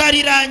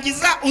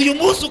ukarirangiza, uyu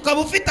munsi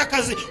ukaba ufite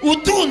akazi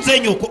utunze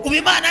nyoko. Ubu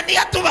Imana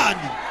niyo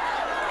tubana.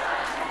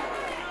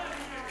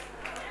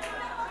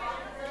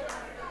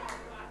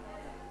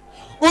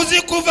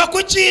 Uzi kuva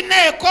ku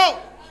cy'inteko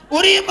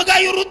uri imbwa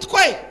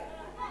y'urutwe,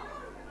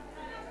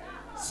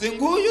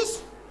 singuyu se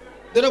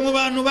dore mu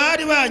bantu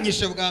bari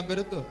banyishe bwa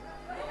mbere do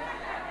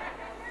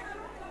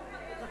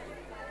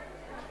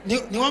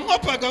ni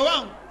wankopaga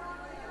wangu,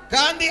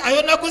 kandi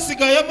ayo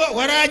nagusigayemo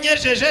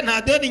waranyejeje,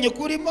 nta deni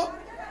nyukurimo,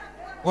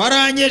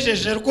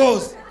 waranyejeje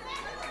rwose.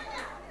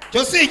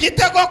 Cyo si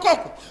igitego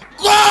koko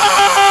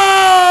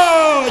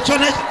cyo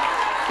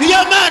iyo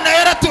Mana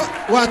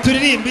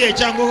waturirimbiye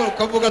cyangwa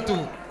ukavuga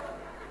tu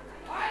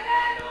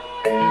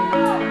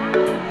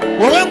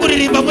wowe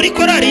nguririmba muri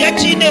korari ya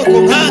cy'inteko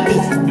nkande.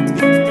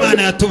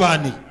 Imana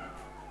yatubaniye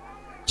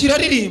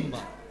kiraririmba,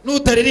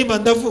 nutaririmba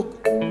ndavuga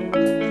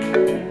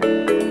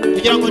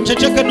kugira ngo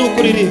nceceke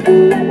n'ukuririmba.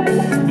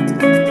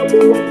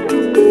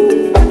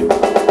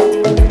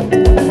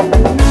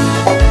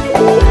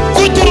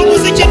 Kutura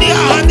umuziki ni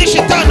hahandi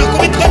shitana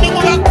kubitwa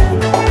n'inkuba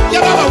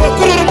yababawe.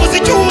 Kurura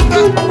umuziki wumva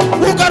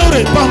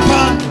ugarure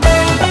pampa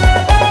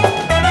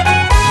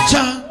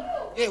cha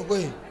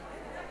yewe.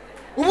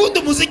 Ubundi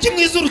umuziki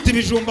mwiza uruta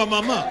ibijumba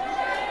mama,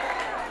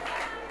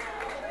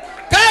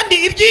 kandi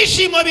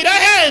ibyishimo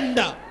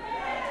birahenda.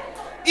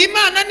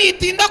 Imana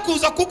nitinda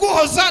kuza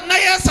kuguhoza na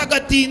Yesu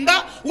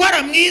agatinda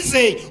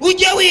waramwizeye,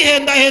 ujye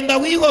wihenda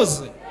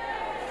wihoze.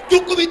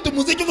 Cyukubita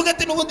umuziki uvuga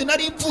ati n'ubundi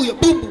nari ipfuye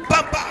bumbu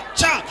papa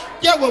cha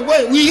yewe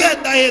we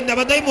wihenda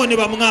abadayimoni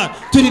bamwana.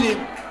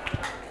 Turirimba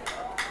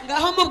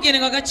ngaho mubwire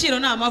ngo agaciro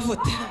ni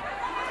amavuta.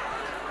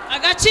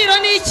 Agaciro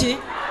ni iki?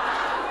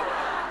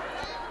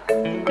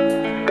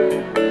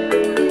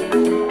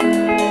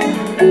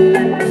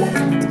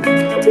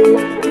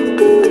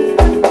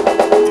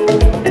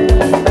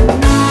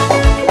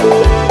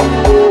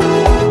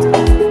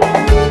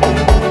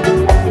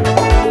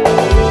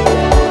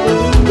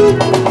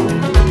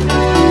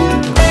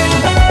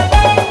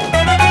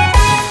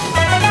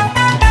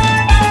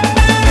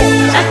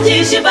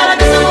 Shakisha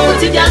imbaraga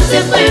z'umuti byanze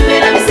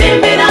kwemera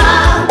bizemera,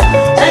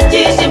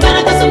 shakisha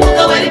imbaraga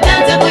z'umwuka wari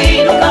byanze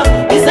guhinduka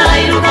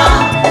bizahinduka,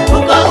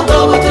 kuko ubwo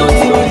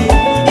butunzi buri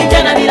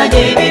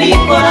ibyananiranye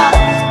birikora,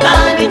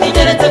 kandi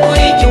kigeretse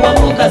kuri iki uwo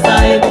mwuka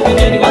azahemba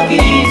umugeni wa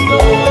Kristo.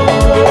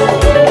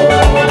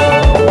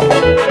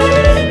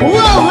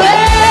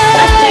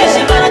 Shakisha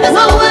imbaraga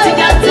z'umuti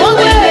byanze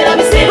kwemera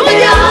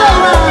bizemera,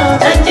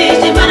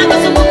 shakisha imbaraga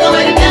z'umwuka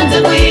wari byanze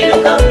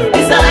guhinduka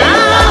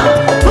bizahinduka,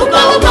 kuko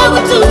ubwo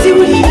butunzi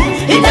buri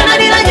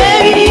ibyananiranye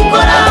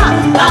birikora,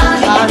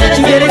 kandi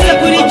kigeretse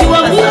kuri iki uwo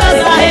mwuka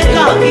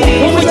azahemba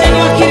umugeni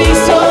wa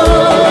Kristo.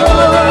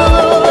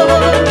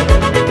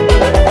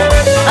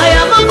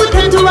 Aya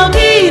mavuta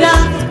tubabwira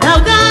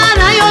ntabwo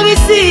ari ayo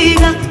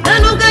bisiga, nta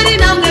nubwo ari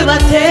namwe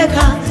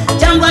bateka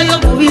cyangwa ayo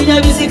mu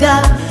binyabiziga,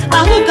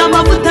 ahubwo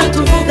amavuta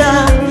tuvuga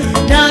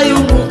ni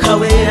ay'umwuka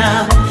wera.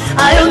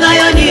 Ayo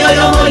ngayo niyo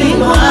yobora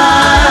intwara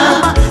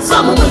zo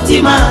mu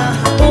mutima,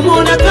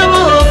 umuntu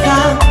akabohoka,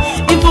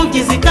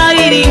 imfubyi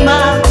zikaririmba,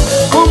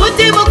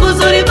 umutima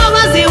ukuzura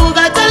imbabazi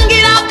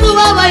ugatangira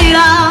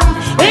kubabarira.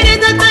 Bene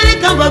data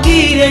reka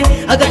mbabwire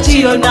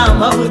agaciro ni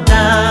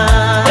amavuta,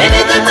 bene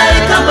data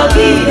reka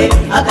mbabwire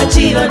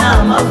agaciro ni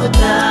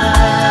amavuta.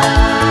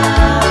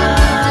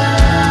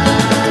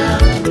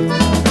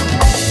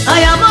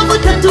 Aya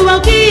mavuta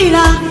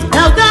tubabwira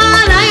ntabwo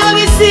ari ayo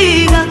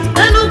bisiga,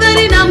 nta nubwo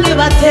ari namwe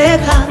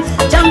bateka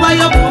cyangwa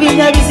ayo mu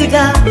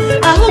binyabiziga,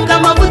 ahubwo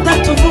amavuta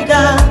tuvuga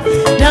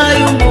ni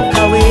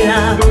ay'umwuka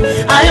wera.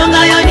 Ayo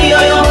ngayo niyo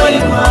yobora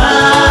intwara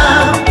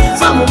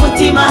zo mu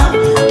mutima,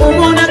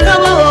 umuntu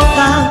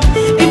akabohoka,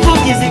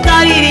 imfubyi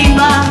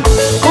zikaririmba,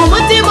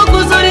 umutima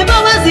ukuzura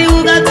imbabazi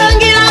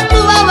ugatangira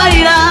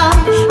kubabarira.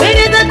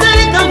 Bene data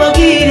reka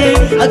mbabwire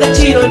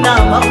agaciro ni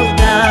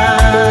amavuta,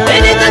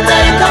 bene data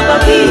reka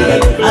mbabwire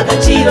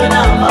agaciro ni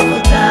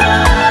amavuta.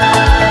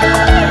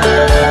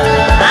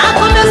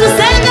 Akomeza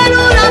usenga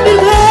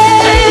nurambiwe,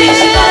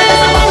 shakisha imbaraga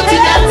z'amavuta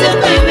byanze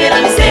kwemera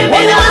bizemera.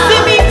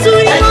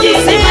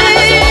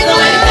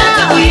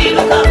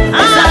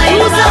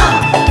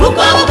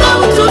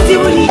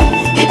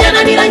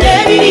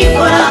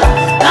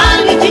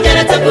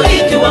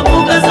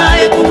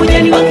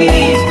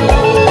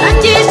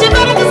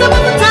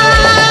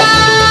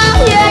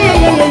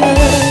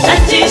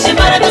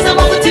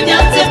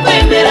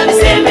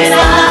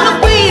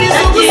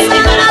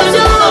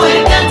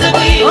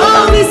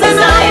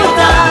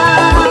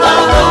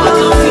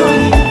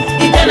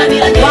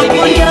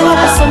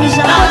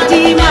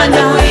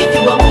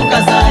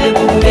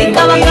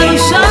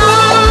 kubarusha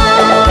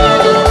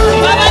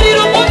babarira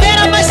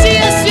umubera amashyi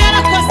Yesu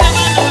yarakoze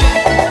abana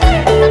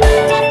we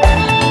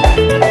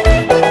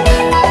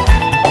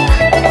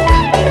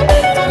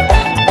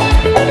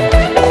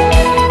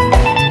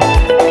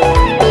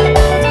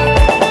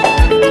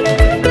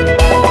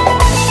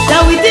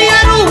Dawidi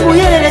yari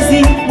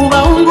umuhererezi mu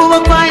bahungu bo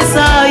kwa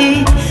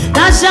Esayi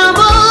nta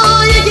jambo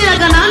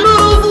yagiraga nta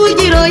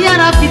n'uruvugiro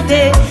yari afite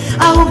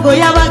ahubwo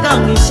yabaga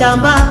mu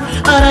ishyamba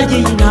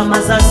aragiye intama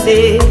za se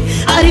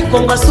ariko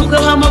ngo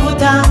asukweho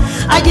amavuta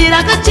agira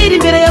agaciro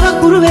imbere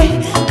y'abakuru be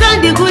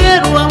kandi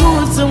guhera uwo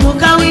munsi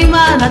umwuka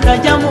w'Imana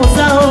akajya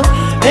amuzaho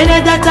bene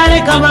data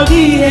reka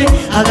mbabwire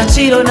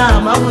agaciro ni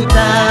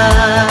amavuta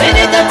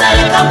bene data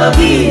reka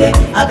mbabwire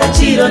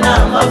agaciro ni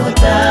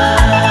amavuta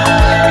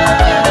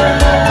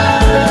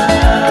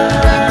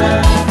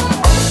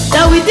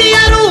Dawidi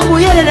yari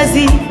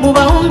umuhererezi mu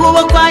bahungu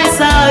bo kwa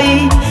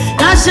Esayi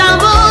nta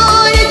jambo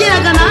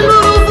yagiraga nta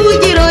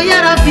n'uruvugiro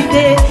yari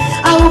afite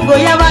ahubwo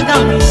yabaga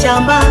mu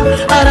ishyamba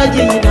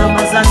aragiye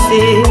intama za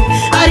se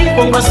ariko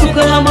ngo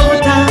asukweho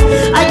amavuta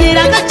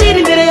agira agaciro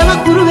imbere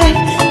y'abakuru be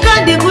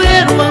kandi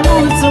guhera uwo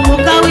munsi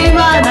umwuka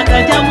w'Imana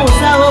akajya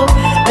amuzaho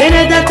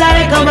bene data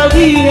reka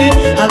mbabwire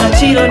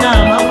agaciro ni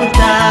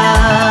amavuta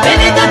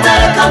bene data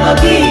reka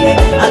mbabwire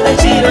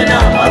agaciro ni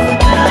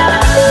amavuta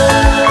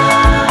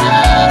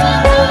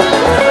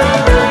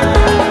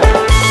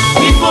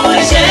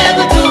bifurije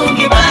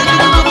gutunga ibanga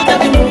n'amavuta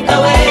by'umwuka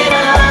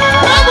wera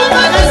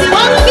umwagazi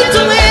wari ufite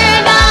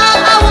umwenda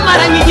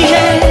awumaranye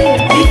igihe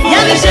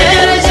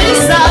yabijereje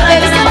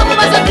Isirayeli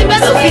aramubaza ati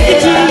mbese ufite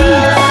iki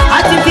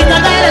ati mfite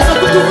agaherezo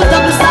kutuvuta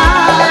gusa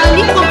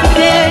niko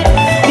mfite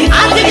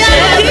ati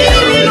byari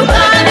ibintu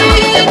kandi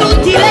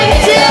dutire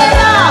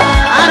kera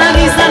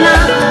arabizana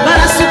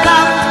barasuka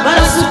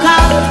barasuka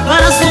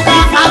barasuka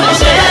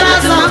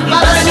abasheraza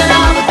barashera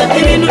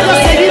ibintu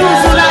byose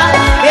biruzura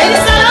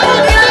Elisa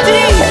aramubwira ati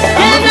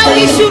genda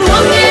wishyura uwo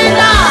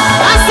mwenda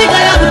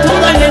asigaye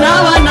agutunganye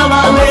n'abana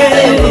bawe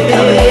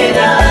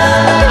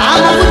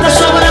amavuta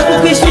ashobora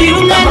kukwishyurira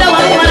umwenda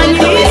wamaranye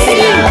iminsi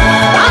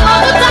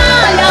amavuta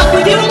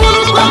yakugira umuntu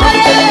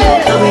ukomeye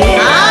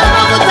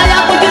amavuta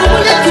yakugira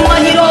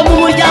umunyacyubahiro mu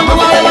muryango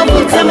wawe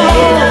wavutsemo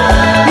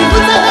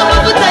bivuze ko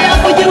amavuta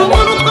yakugira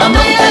umuntu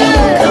ukomeye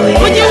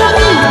mu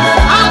gihugu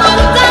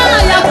amavuta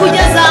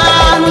yakugeza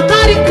ahantu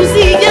utari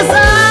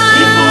kuzigeza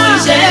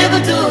bifurije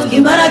gutunga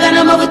imbaraga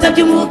n'amavuta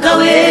by'umwuka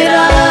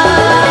wera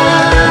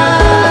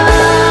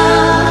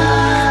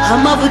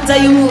amavuta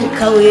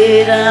y'umwuka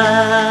wera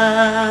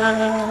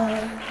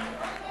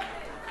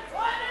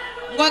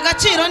ngo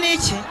agaciro ni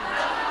iki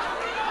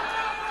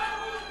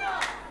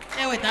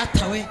ewe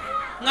data we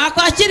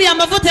mwakwakiriye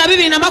amavuta ya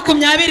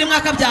 2020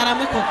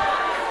 mwakabyaramo koko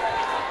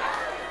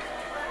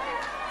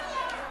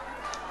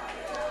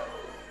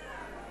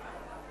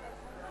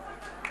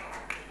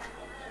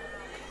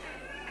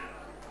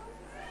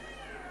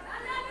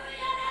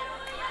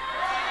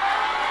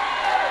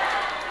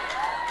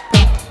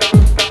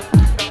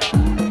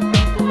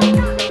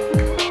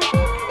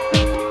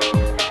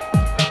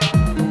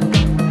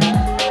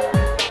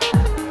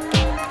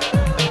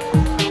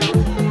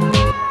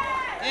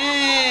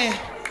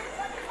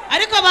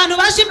ariko abantu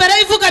baje imbere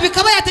y'ivuga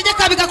bikaba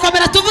yategeka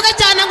bigakomera tuvuge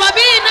cyane ngo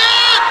amina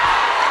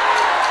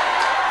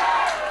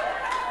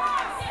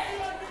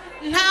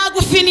nta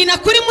gufinina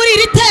kuri muri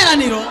iri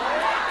teraniro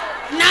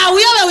nawe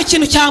uyobewe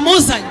ikintu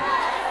cyamuzanye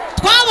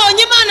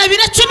twabonye Imana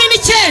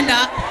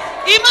 2019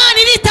 Imana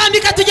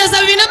iritambika tugeza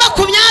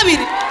 2020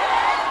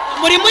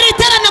 muri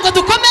teraniro ngo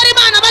dukomere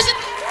Imana baje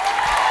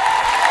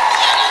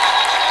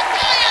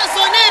ya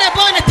zonere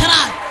bone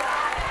tarara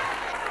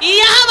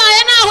iya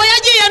habaye naho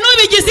yagiye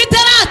nubigize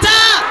iterata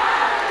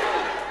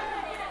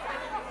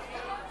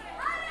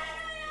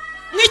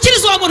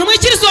mwikirizo wa muntu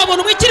mwikirizo wa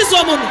muntu mwikirizo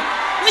wa muntu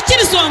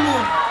mwikirizo wa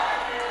muntu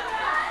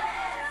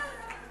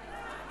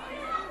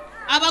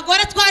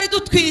abagore twari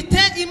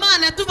dutwite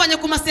Imana yatuvanye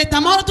ku maseta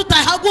amahoro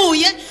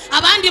tutahaguye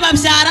abandi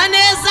babyara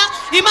neza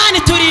Imana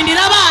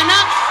iturindira abana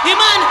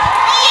Imana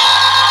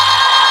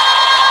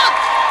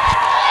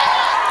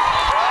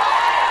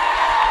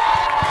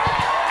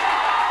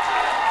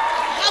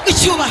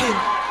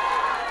icyubahiro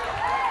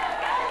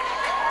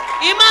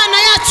Imana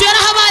yacu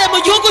yarahabaye mu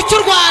gihugu cy'u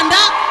Rwanda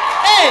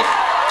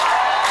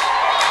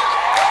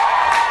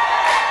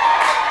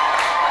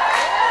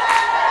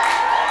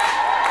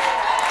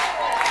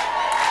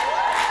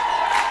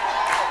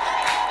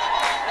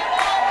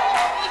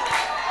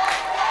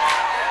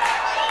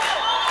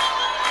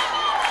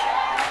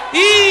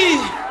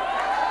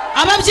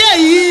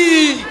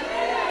ababyeyi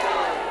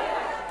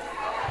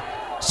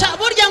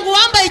burya ngo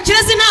uwambaye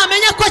ikirezi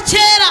ntamenya ko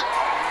kera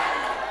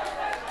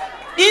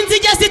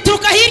inzige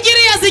zituruka hirya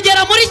iriya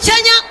zigera muri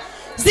Kenya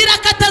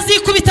zirakata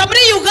zikubita muri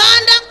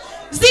Uganda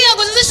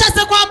ziyago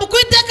zishatse kwambuka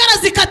Uwiteka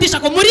arazikatisha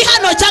ko muri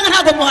hano cyangwa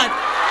ntago muhari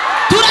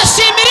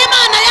turashimira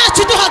Imana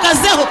yacu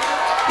duhagazeho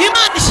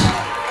Imana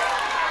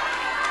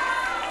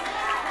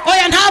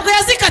oya ntabwo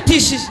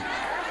yazikatishije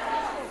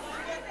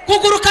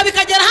kuguruka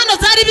bikagera hano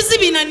zari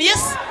bizibinaniye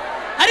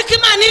ariko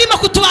imana irimo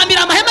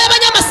kutubambira amahema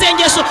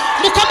y'abanyamasengesho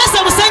mukomeze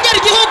musengera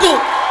igihugu.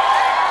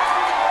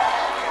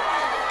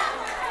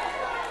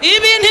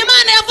 Ibintu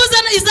imana yavuze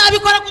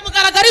izabikora ku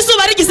mugaragaro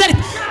izuba rigize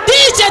riti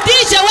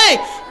DJ we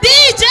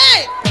DJ we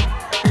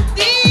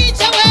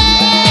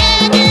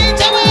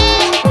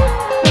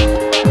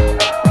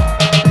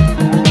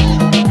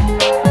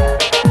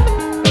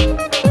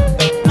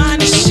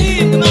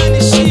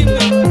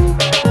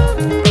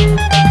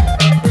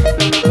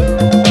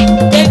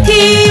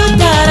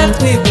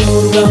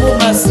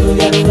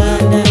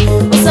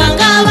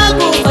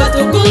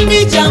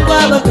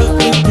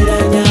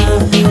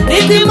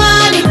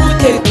Imana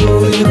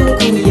iguteguye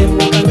ukuye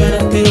mu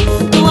kagarate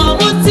uwo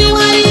munsi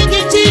wari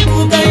igikigo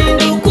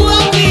ugahinduka uwo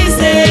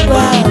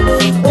kwizerwa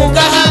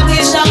ugahabwa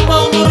ijambo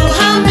mu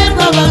ruhame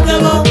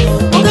rw'abagabo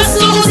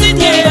ugasuhuza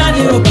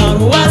iteraniro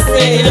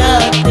paruwase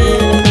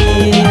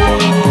yateranye.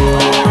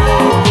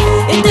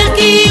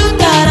 Iteka iyo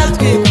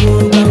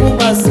utaratwikurwa mu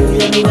maso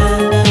ya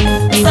rubanda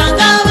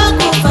usanga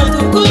bagufata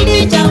ukundi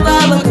cyangwa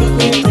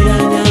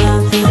bakakwegeranya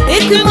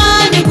ariko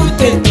Imana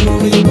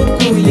iguteguye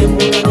ukuye mu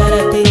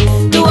kagarate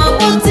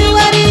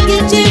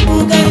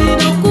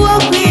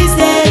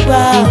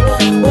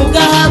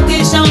ugahabwa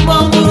ijambo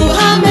mu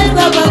ruhame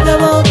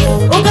rw'abagabo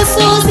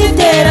ugasoza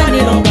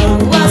iteraniro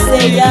paruwase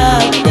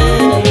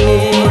yateranye.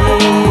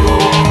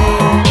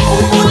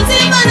 Umunsi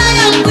Imana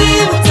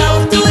yakwibutsa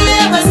utuye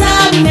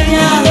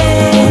bazabimenya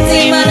umunsi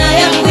Imana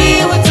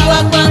yakwibutsa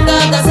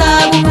wakwangaga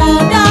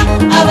azagukunda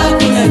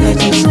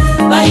abakunyanyagije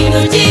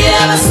bahindukire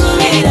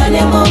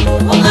basubiranemo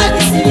umwe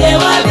ati sinjye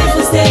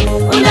wabivuze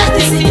undi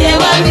ati sinjye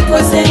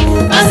wabikoze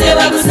maze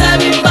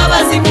bagusaba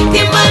imbabazi kuko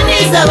Imana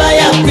izaba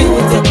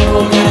yakwibutse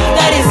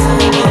kumugaragariza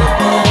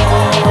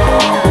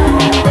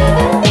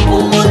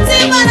umunsi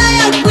Imana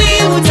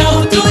yakwibutsa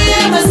utuye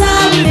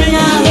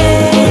bazabimenya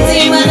umunsi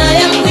Imana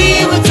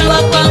yakwibutsa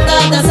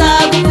bakwangaga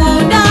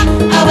azagukunda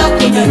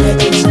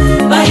abakunyanyagije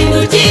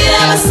bahindukire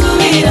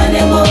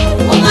basubiranemo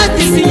umwe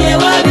ati sinjye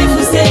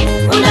wabivuze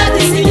undi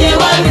ati sinjye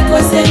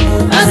wabikoze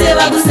maze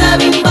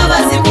bagusaba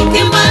imbabazi kuko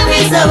Imana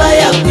izaba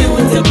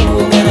yakwibutse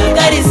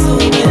kumugaragariza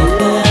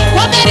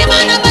komera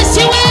Imana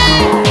amashyi we.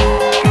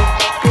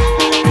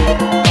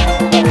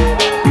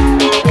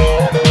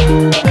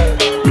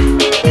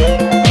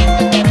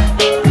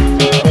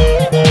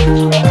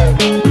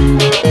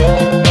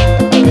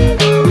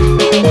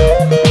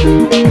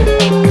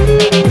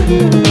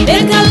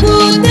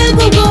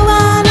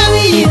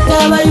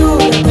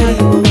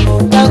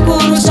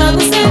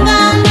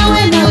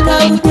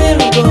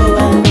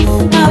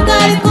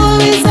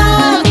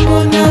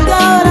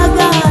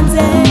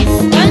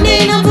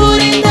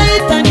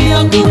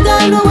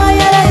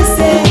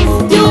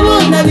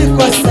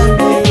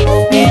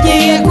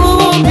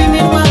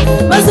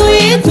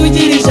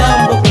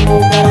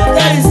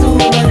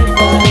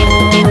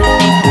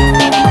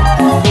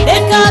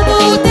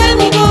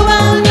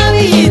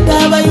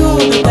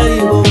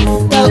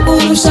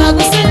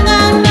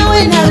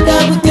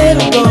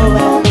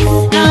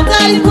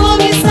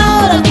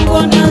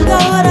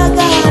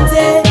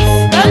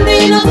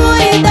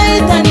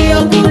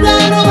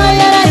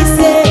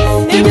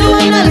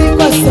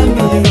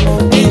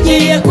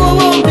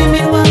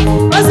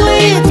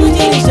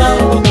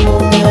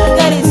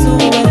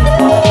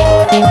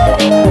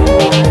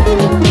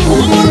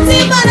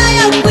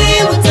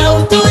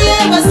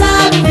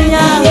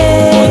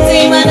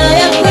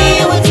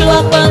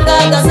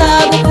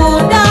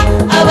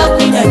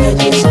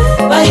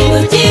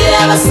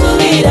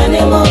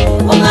 basubiranemo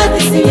umwe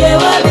ati sinjye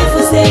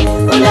wabivuze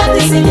undi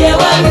ati sinjye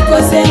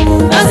wabikoze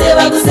maze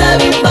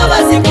bagusaba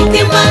imbabazi kuko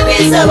Imana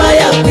izaba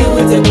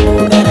yakwibutse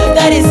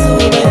kumugaragariza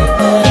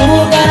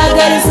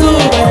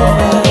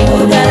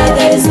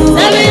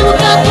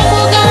n'abibuka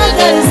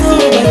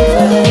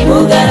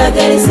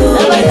kumugaragariza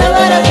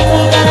abatabara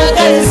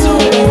kumugaragariza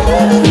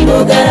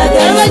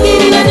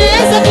abagirira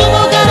neza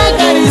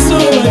kumugaragariza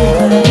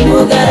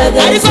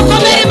ariko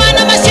komera Imana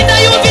amashyi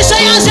ndayumvisha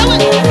yaje we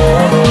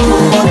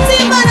umunsi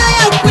Imana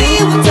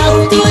yakwibutsa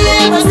utuye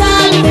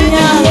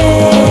bazabimenya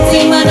umunsi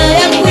Imana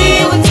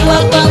yakwibutsa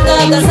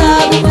wakwangaga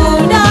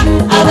azagukunda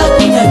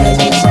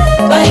abakunyanyagije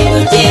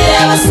bahindukire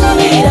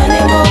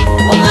basubiranemo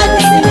umwe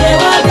ati sinjye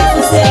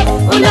wabivuze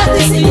undi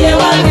ati sinjye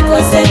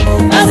wabikoze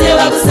maze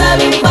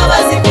bagusaba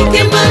imbabazi kuko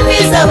Imana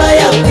izaba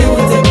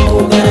yakwibutse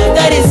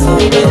kumugaragariza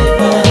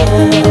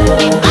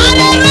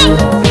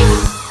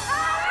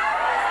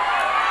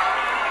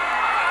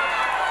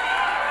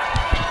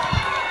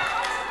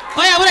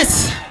oya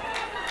buretse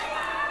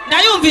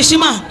ndayumvisha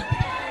Imana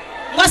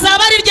ngo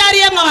azaba ari ryari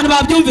yemwe abantu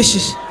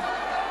babyumvishije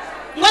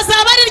ngo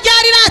azaba ari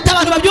ryari rata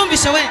abantu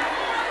babyumvishe we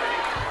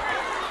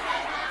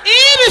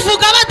iyo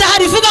bivuga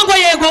badahari ivuga ngo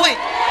yego we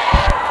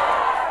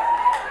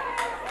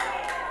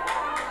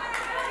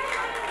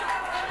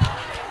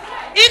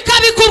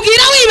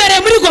ikabikubwira wibereye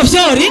muri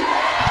govyori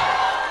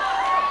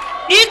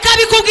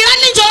ikabikubwira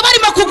ninjoro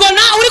barimo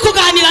kugona uri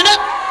kuganira na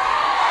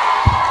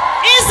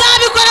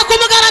izabikora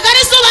kumugaragara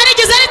izuba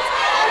rigize riti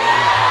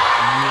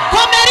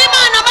komera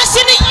Imana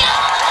amashyi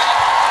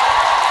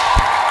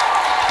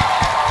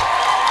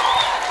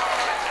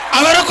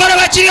abarokore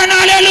bakiriye na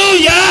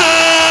haleluya.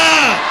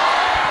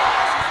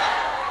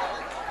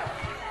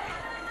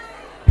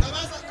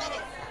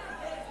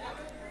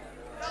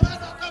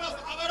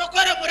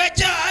 Abarokore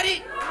muracyahari?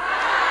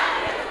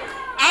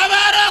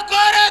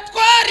 Abarokore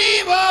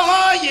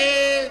twaribohoye.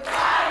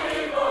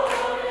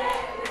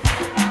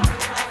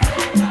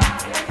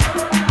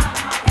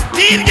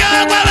 Nibyo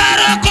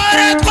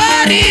abarokore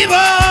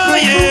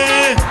twaribohoye.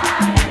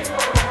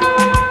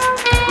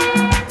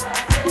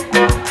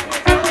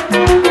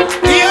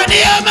 Iyo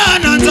niyo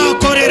Mana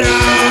nzakorera.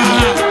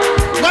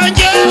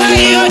 Wanjyewe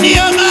iyo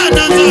niyo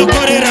Mana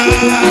nzakorera.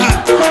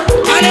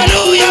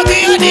 Haleluya,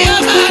 iyo niyo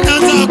Mana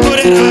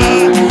nzakorera.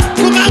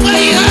 Kumanywa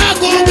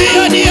y'ihangu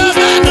iyo niyo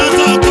Mana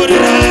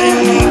nzakorera.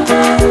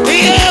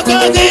 Yego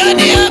iyo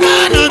niyo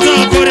Mana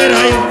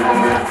nzakorera.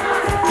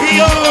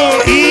 Iyo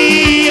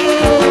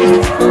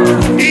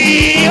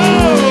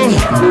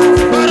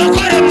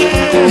barokore mwe,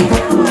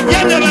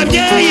 yemwe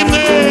babyeyi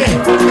mwe,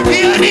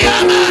 iyo niyo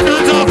Mana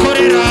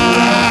nzakorera.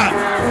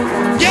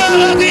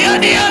 Yewe iyo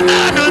niyo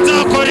Mana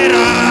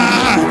nzakorera.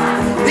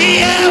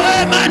 Yewe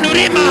Mana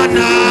uri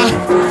Mana,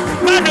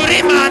 Mana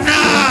uri Mana,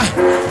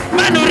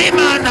 Mana uri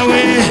Mana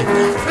we,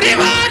 uri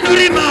Mana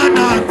uri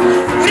Mana,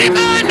 uri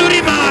Mana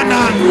uri Mana.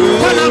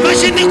 Kona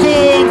mashini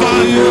kumba,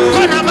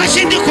 kona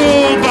mashini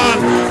kumba,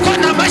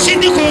 kona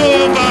mashini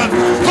kumba,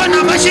 kona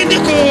mashini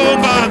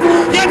kumba.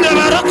 Yemwe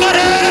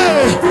barokore,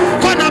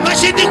 kona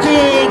mashini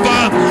kumba,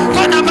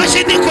 kona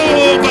mashini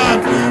kumba.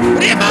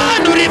 Uri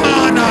Mana uri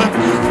Mana,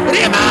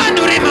 uri Mana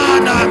uri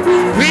Mana.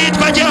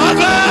 Witwa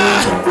Jehova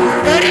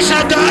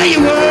Elishadai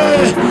we,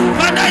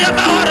 Mana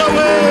y'amahoro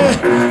we,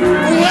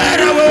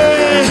 uwera we.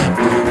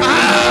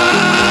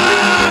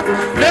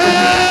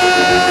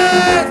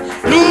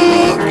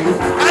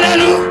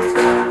 Haleluya.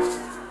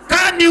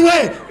 Kandi we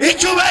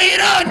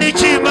icyubahiro ni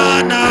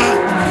cy'Imana.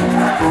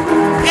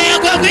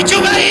 Yego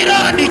icyubahiro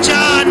ni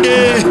cyane.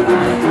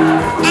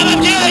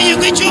 Ababyeyi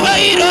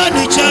icyubahiro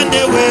ni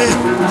cyane we.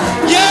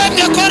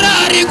 Yemwe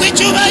korari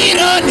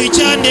icyubahiro ni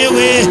cyane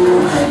we.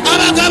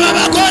 Abagabo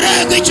abagore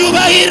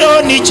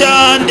icyubahiro ni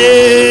cyane.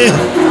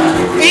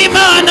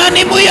 Imana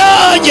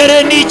nimuyongere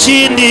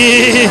n'ikindi.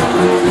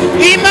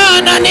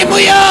 Imana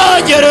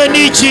nimuyongere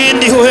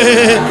n'ikindi we.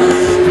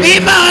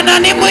 Imana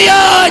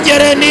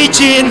nimuyongere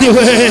n'ikindi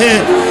we.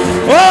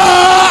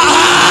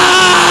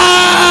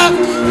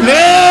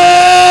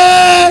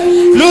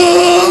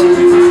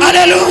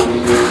 Haleluya.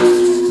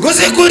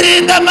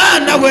 Guzikurinda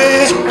Mana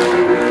we,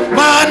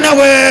 Mana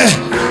we,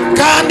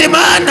 kandi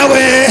Mana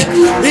we.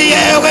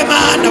 Yewe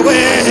Mana we,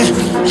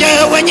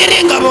 yewe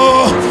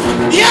Nyiringabo,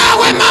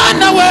 yewe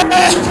Mana we.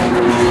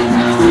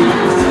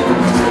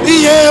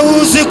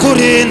 Yewe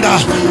uzikurinda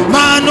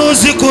Mana,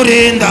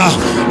 uzikurinda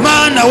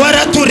Mana,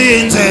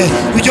 waraturinze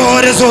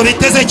ibyorezo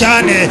biteze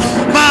cyane.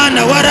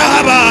 Mana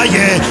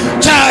warahabaye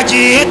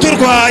cyagiye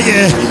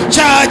turwaye,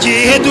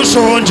 cyagiye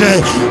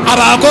dushonje,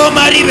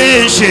 abagoma ari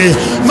benshi.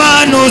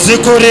 Mana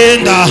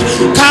uzikurinda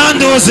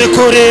kandi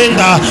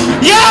uzikurinda.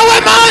 Yewe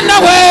Mana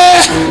we,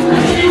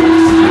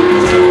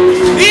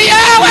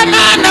 yewe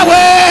Mana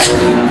we.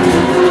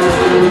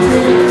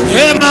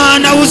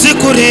 Mana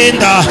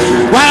uzikurinda,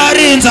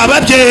 warinze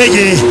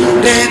ababyeyi,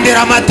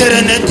 rendera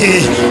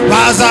maternity,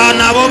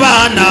 bazana abo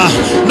bana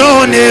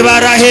none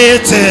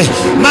barahetse.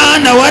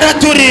 Mana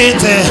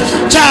waraturinze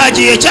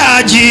cyagiye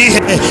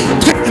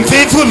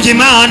twimfubye.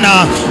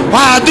 Imana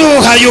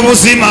waduhaye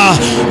ubuzima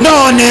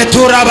none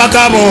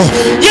turabagabo.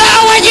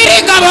 Yawe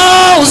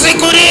Nyiringabo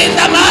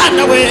uzikurinda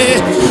Mana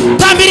we.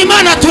 Tambira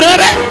Imana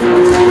turebe.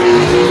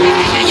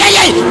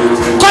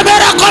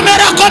 Komera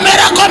komera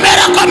komera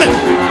komera komera.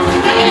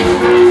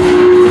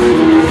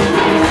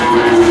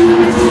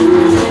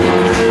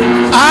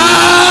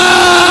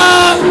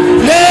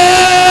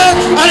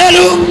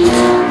 Haleluya.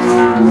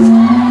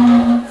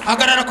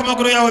 Hagarara ku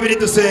maguru yawe abiri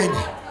dusenge.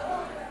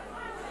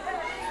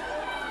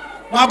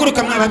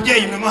 Muhaguruka mwa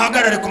babyeyi mwe,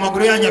 muhagarare ku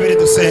maguru yanyu abiri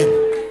dusenge.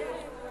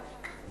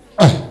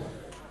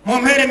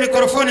 Mumpere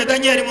mikrofone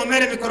Daniel,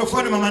 mumpere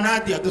mikrofone Mama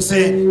Nadia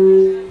dusenge.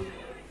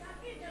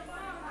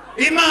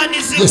 Imana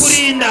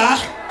izikurinda.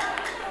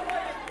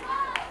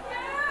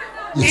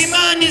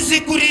 Imana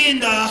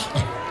izikurinda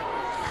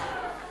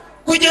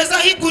kugeza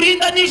aho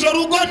ikurinda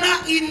nijoro ugona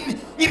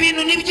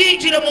ibintu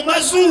nibyinjire mu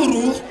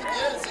mazuru.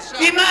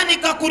 Imana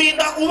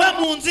ikakurinda uba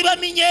mu nzu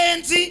ibamo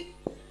inyenzi,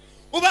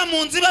 uba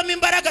mu nzu ibamo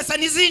imbaraga sa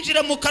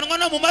nizinjire mu kanwa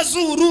no mu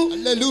mazuru.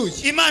 Haleluya.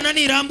 Imana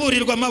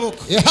niramburirwa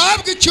amaboko.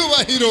 Ihabwe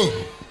icyubahiro.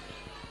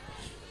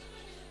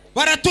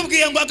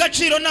 Baratubwiye ngo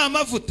agaciro ni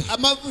amavuta.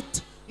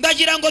 Amavuta.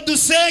 Ndagira ngo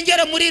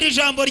dusengere muri iri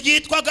jambo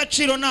ryitwa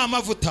agaciro ni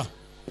amavuta.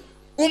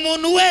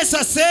 Umuntu wese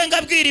asenga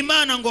abwira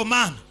Imana ngo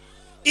Mana,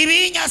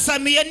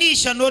 ibinyasamiye ni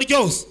ishyano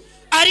ryose,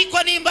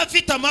 ariko nimba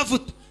afite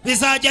amavuta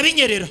bizajya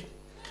binyerera.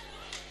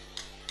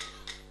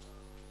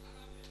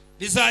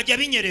 Bizajya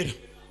binyerera.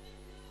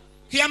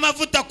 Kiya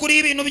amavuta kuri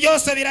ibintu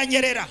byose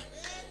biranyerera.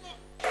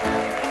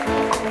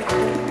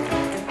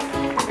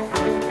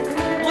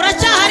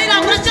 Muracyahari,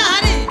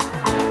 muracyahari.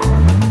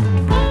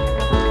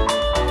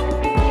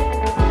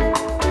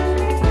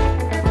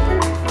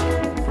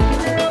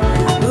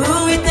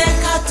 Uwiteka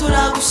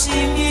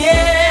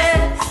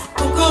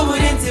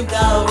burinzi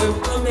bwawe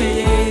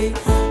bukomeye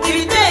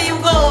ibiteye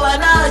ubwoba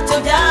ntacyo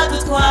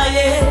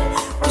byadutwaye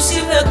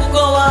ushimwe kuko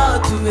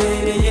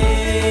watubereye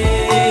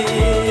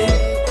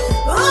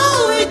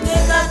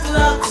Uwiteka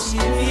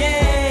turagushimiye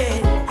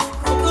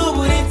kuko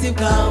uburinzi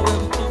bwawe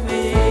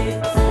bukomeye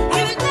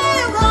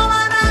ibiteye ubwoba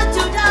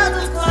ntacyo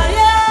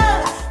byadutwaye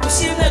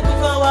ushimwe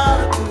kuko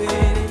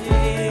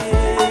watubereye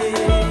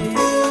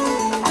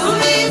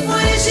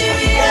tubifurije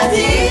ibihe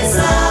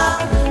byiza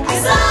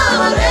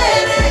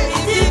bizababere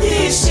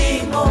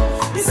iby'ibyishimo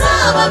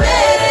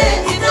bizababere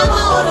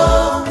iby'amahoro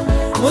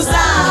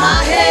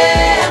muzahahe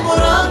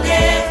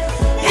muronke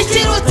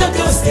ikiruta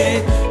byose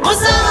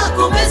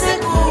muzakomeze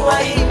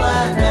kubaha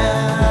Imana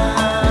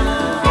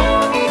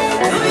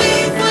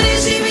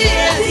tubifurije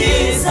ibihe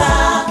byiza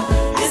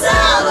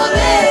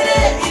bizababere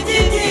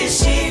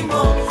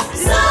iby'ibyishimo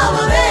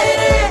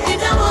bizababere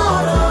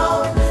iby'amahoro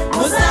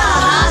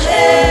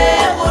muzahahe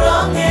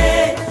muronke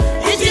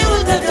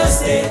ikiruta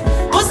byose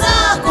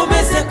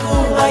muzakomeze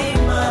kubaha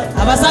Imana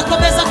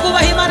abazakomeza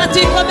kubaha Imana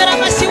tuyikomera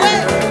amashyi we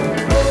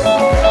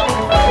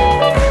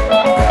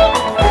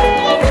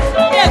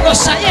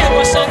yegosha yego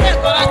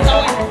rata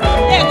we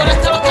yego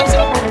rata bakabye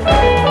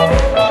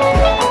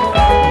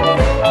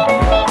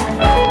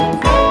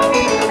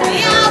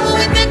yaba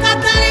Uwiteka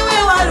atari we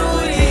wari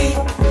uri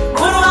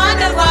mu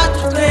ruhande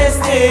rwacu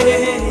twese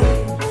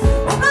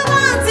ubwo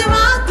abanzi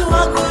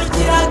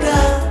baduhagurukiraga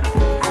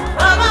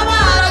baba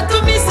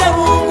baratumize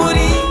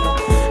bunguri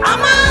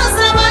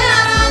amazi aba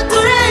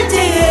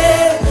yaraturengeye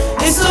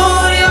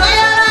isuri iba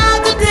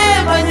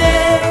yaradutembanye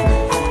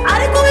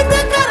ariko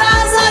Uwiteka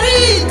araza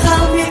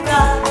aritambika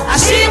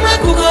ashimwe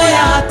kuko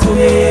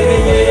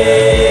yatubereye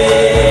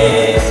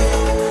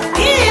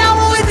iyo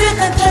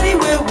Uwiteka atari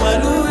we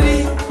wari uri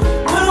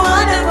mu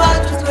ruhande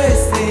rwacu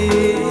twese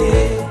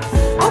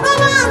ubwo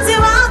abanzi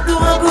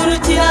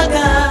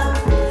baduhagurukiraga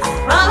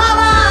baba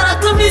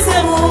baratumize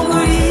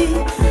bunguri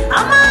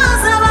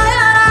amazi aba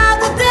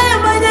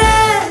yaradutembanye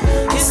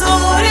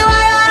isuri iba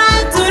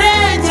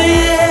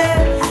yaraturengeye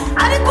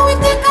ariko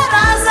Uwiteka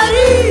araza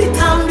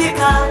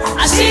aritambika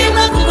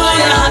ashimwe kuko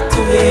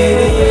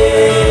yatubereye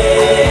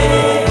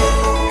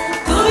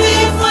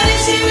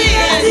tubifurije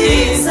ibihe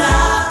byiza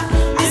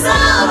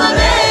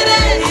bizababere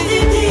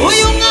iby'ibyishimo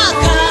uyu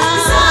mwaka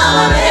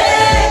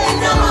bizababere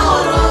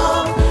iby'amahoro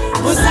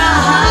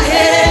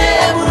muzahahe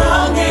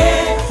muronke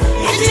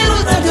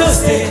ikiruta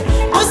byose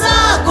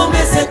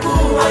muzakomeze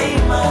kubaha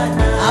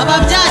Imana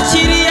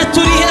ababyakiriye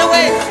turi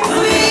hewe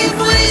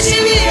tubifurije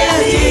ibihe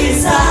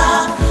byiza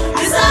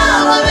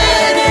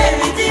bizababere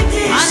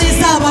iby'ibyishimo Ani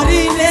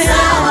zabarinde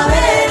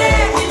bizababere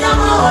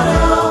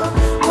iby'amahoro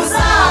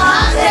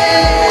muzahahe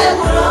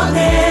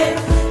muronke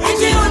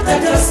ikiruta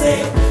byose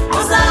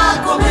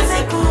muzakomeze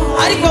kubaha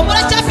ariko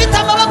muracyafite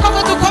amaboko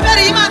ngo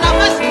dukomere Imana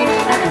amashyi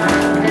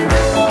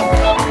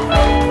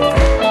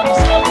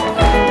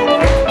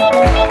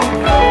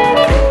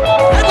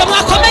ariko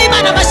mwakomeye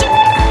Imana amashyi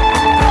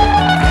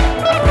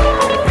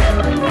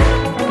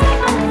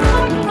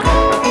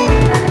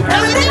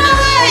Dawidi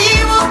nawe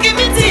yibuka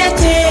iminsi ya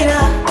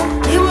kera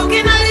yibuka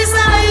intare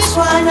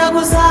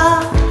zarayishwanyaguza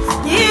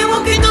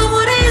yibuka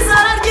iduburi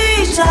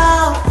zararyica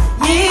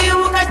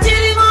yibuka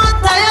akiri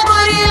inkota ya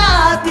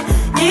Goliyati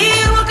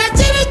yibuka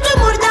akiri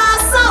icumu rya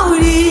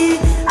Sawuli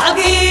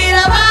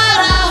abwira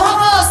abari aho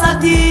bose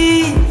ati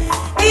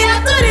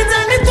iyaturinze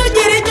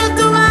ntitugire icyo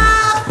tuba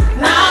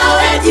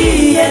nawe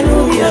yagiye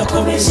n'ubu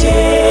irakomeje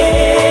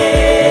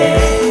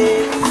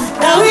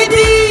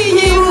Dawidi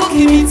yibuka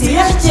iminsi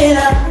ya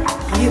kera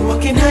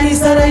yibuka intare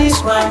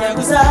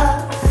zarayishwanyaguza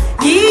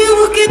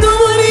yibuka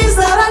iduburi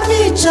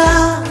zararyica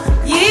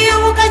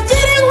yibuka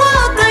akiri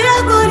inkota ya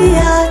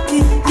Goliyati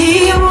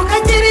yibuka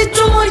akiri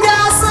icumu rya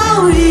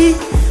Sawuli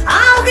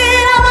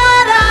abwira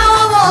abari aho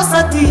bose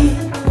ati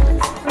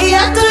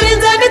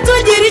iyaturinze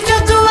ntitugire icyo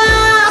tuba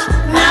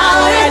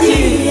nawe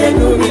yagiye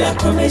n'ubu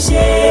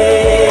irakomeje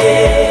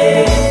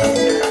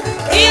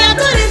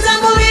iyaturinze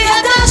mu bihe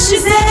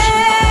byashize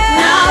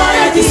nawe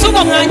yagiye isugo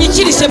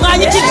mwanyikirije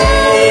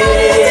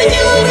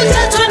igihugu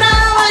cyacu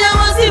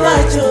n'abayobozi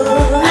bacyo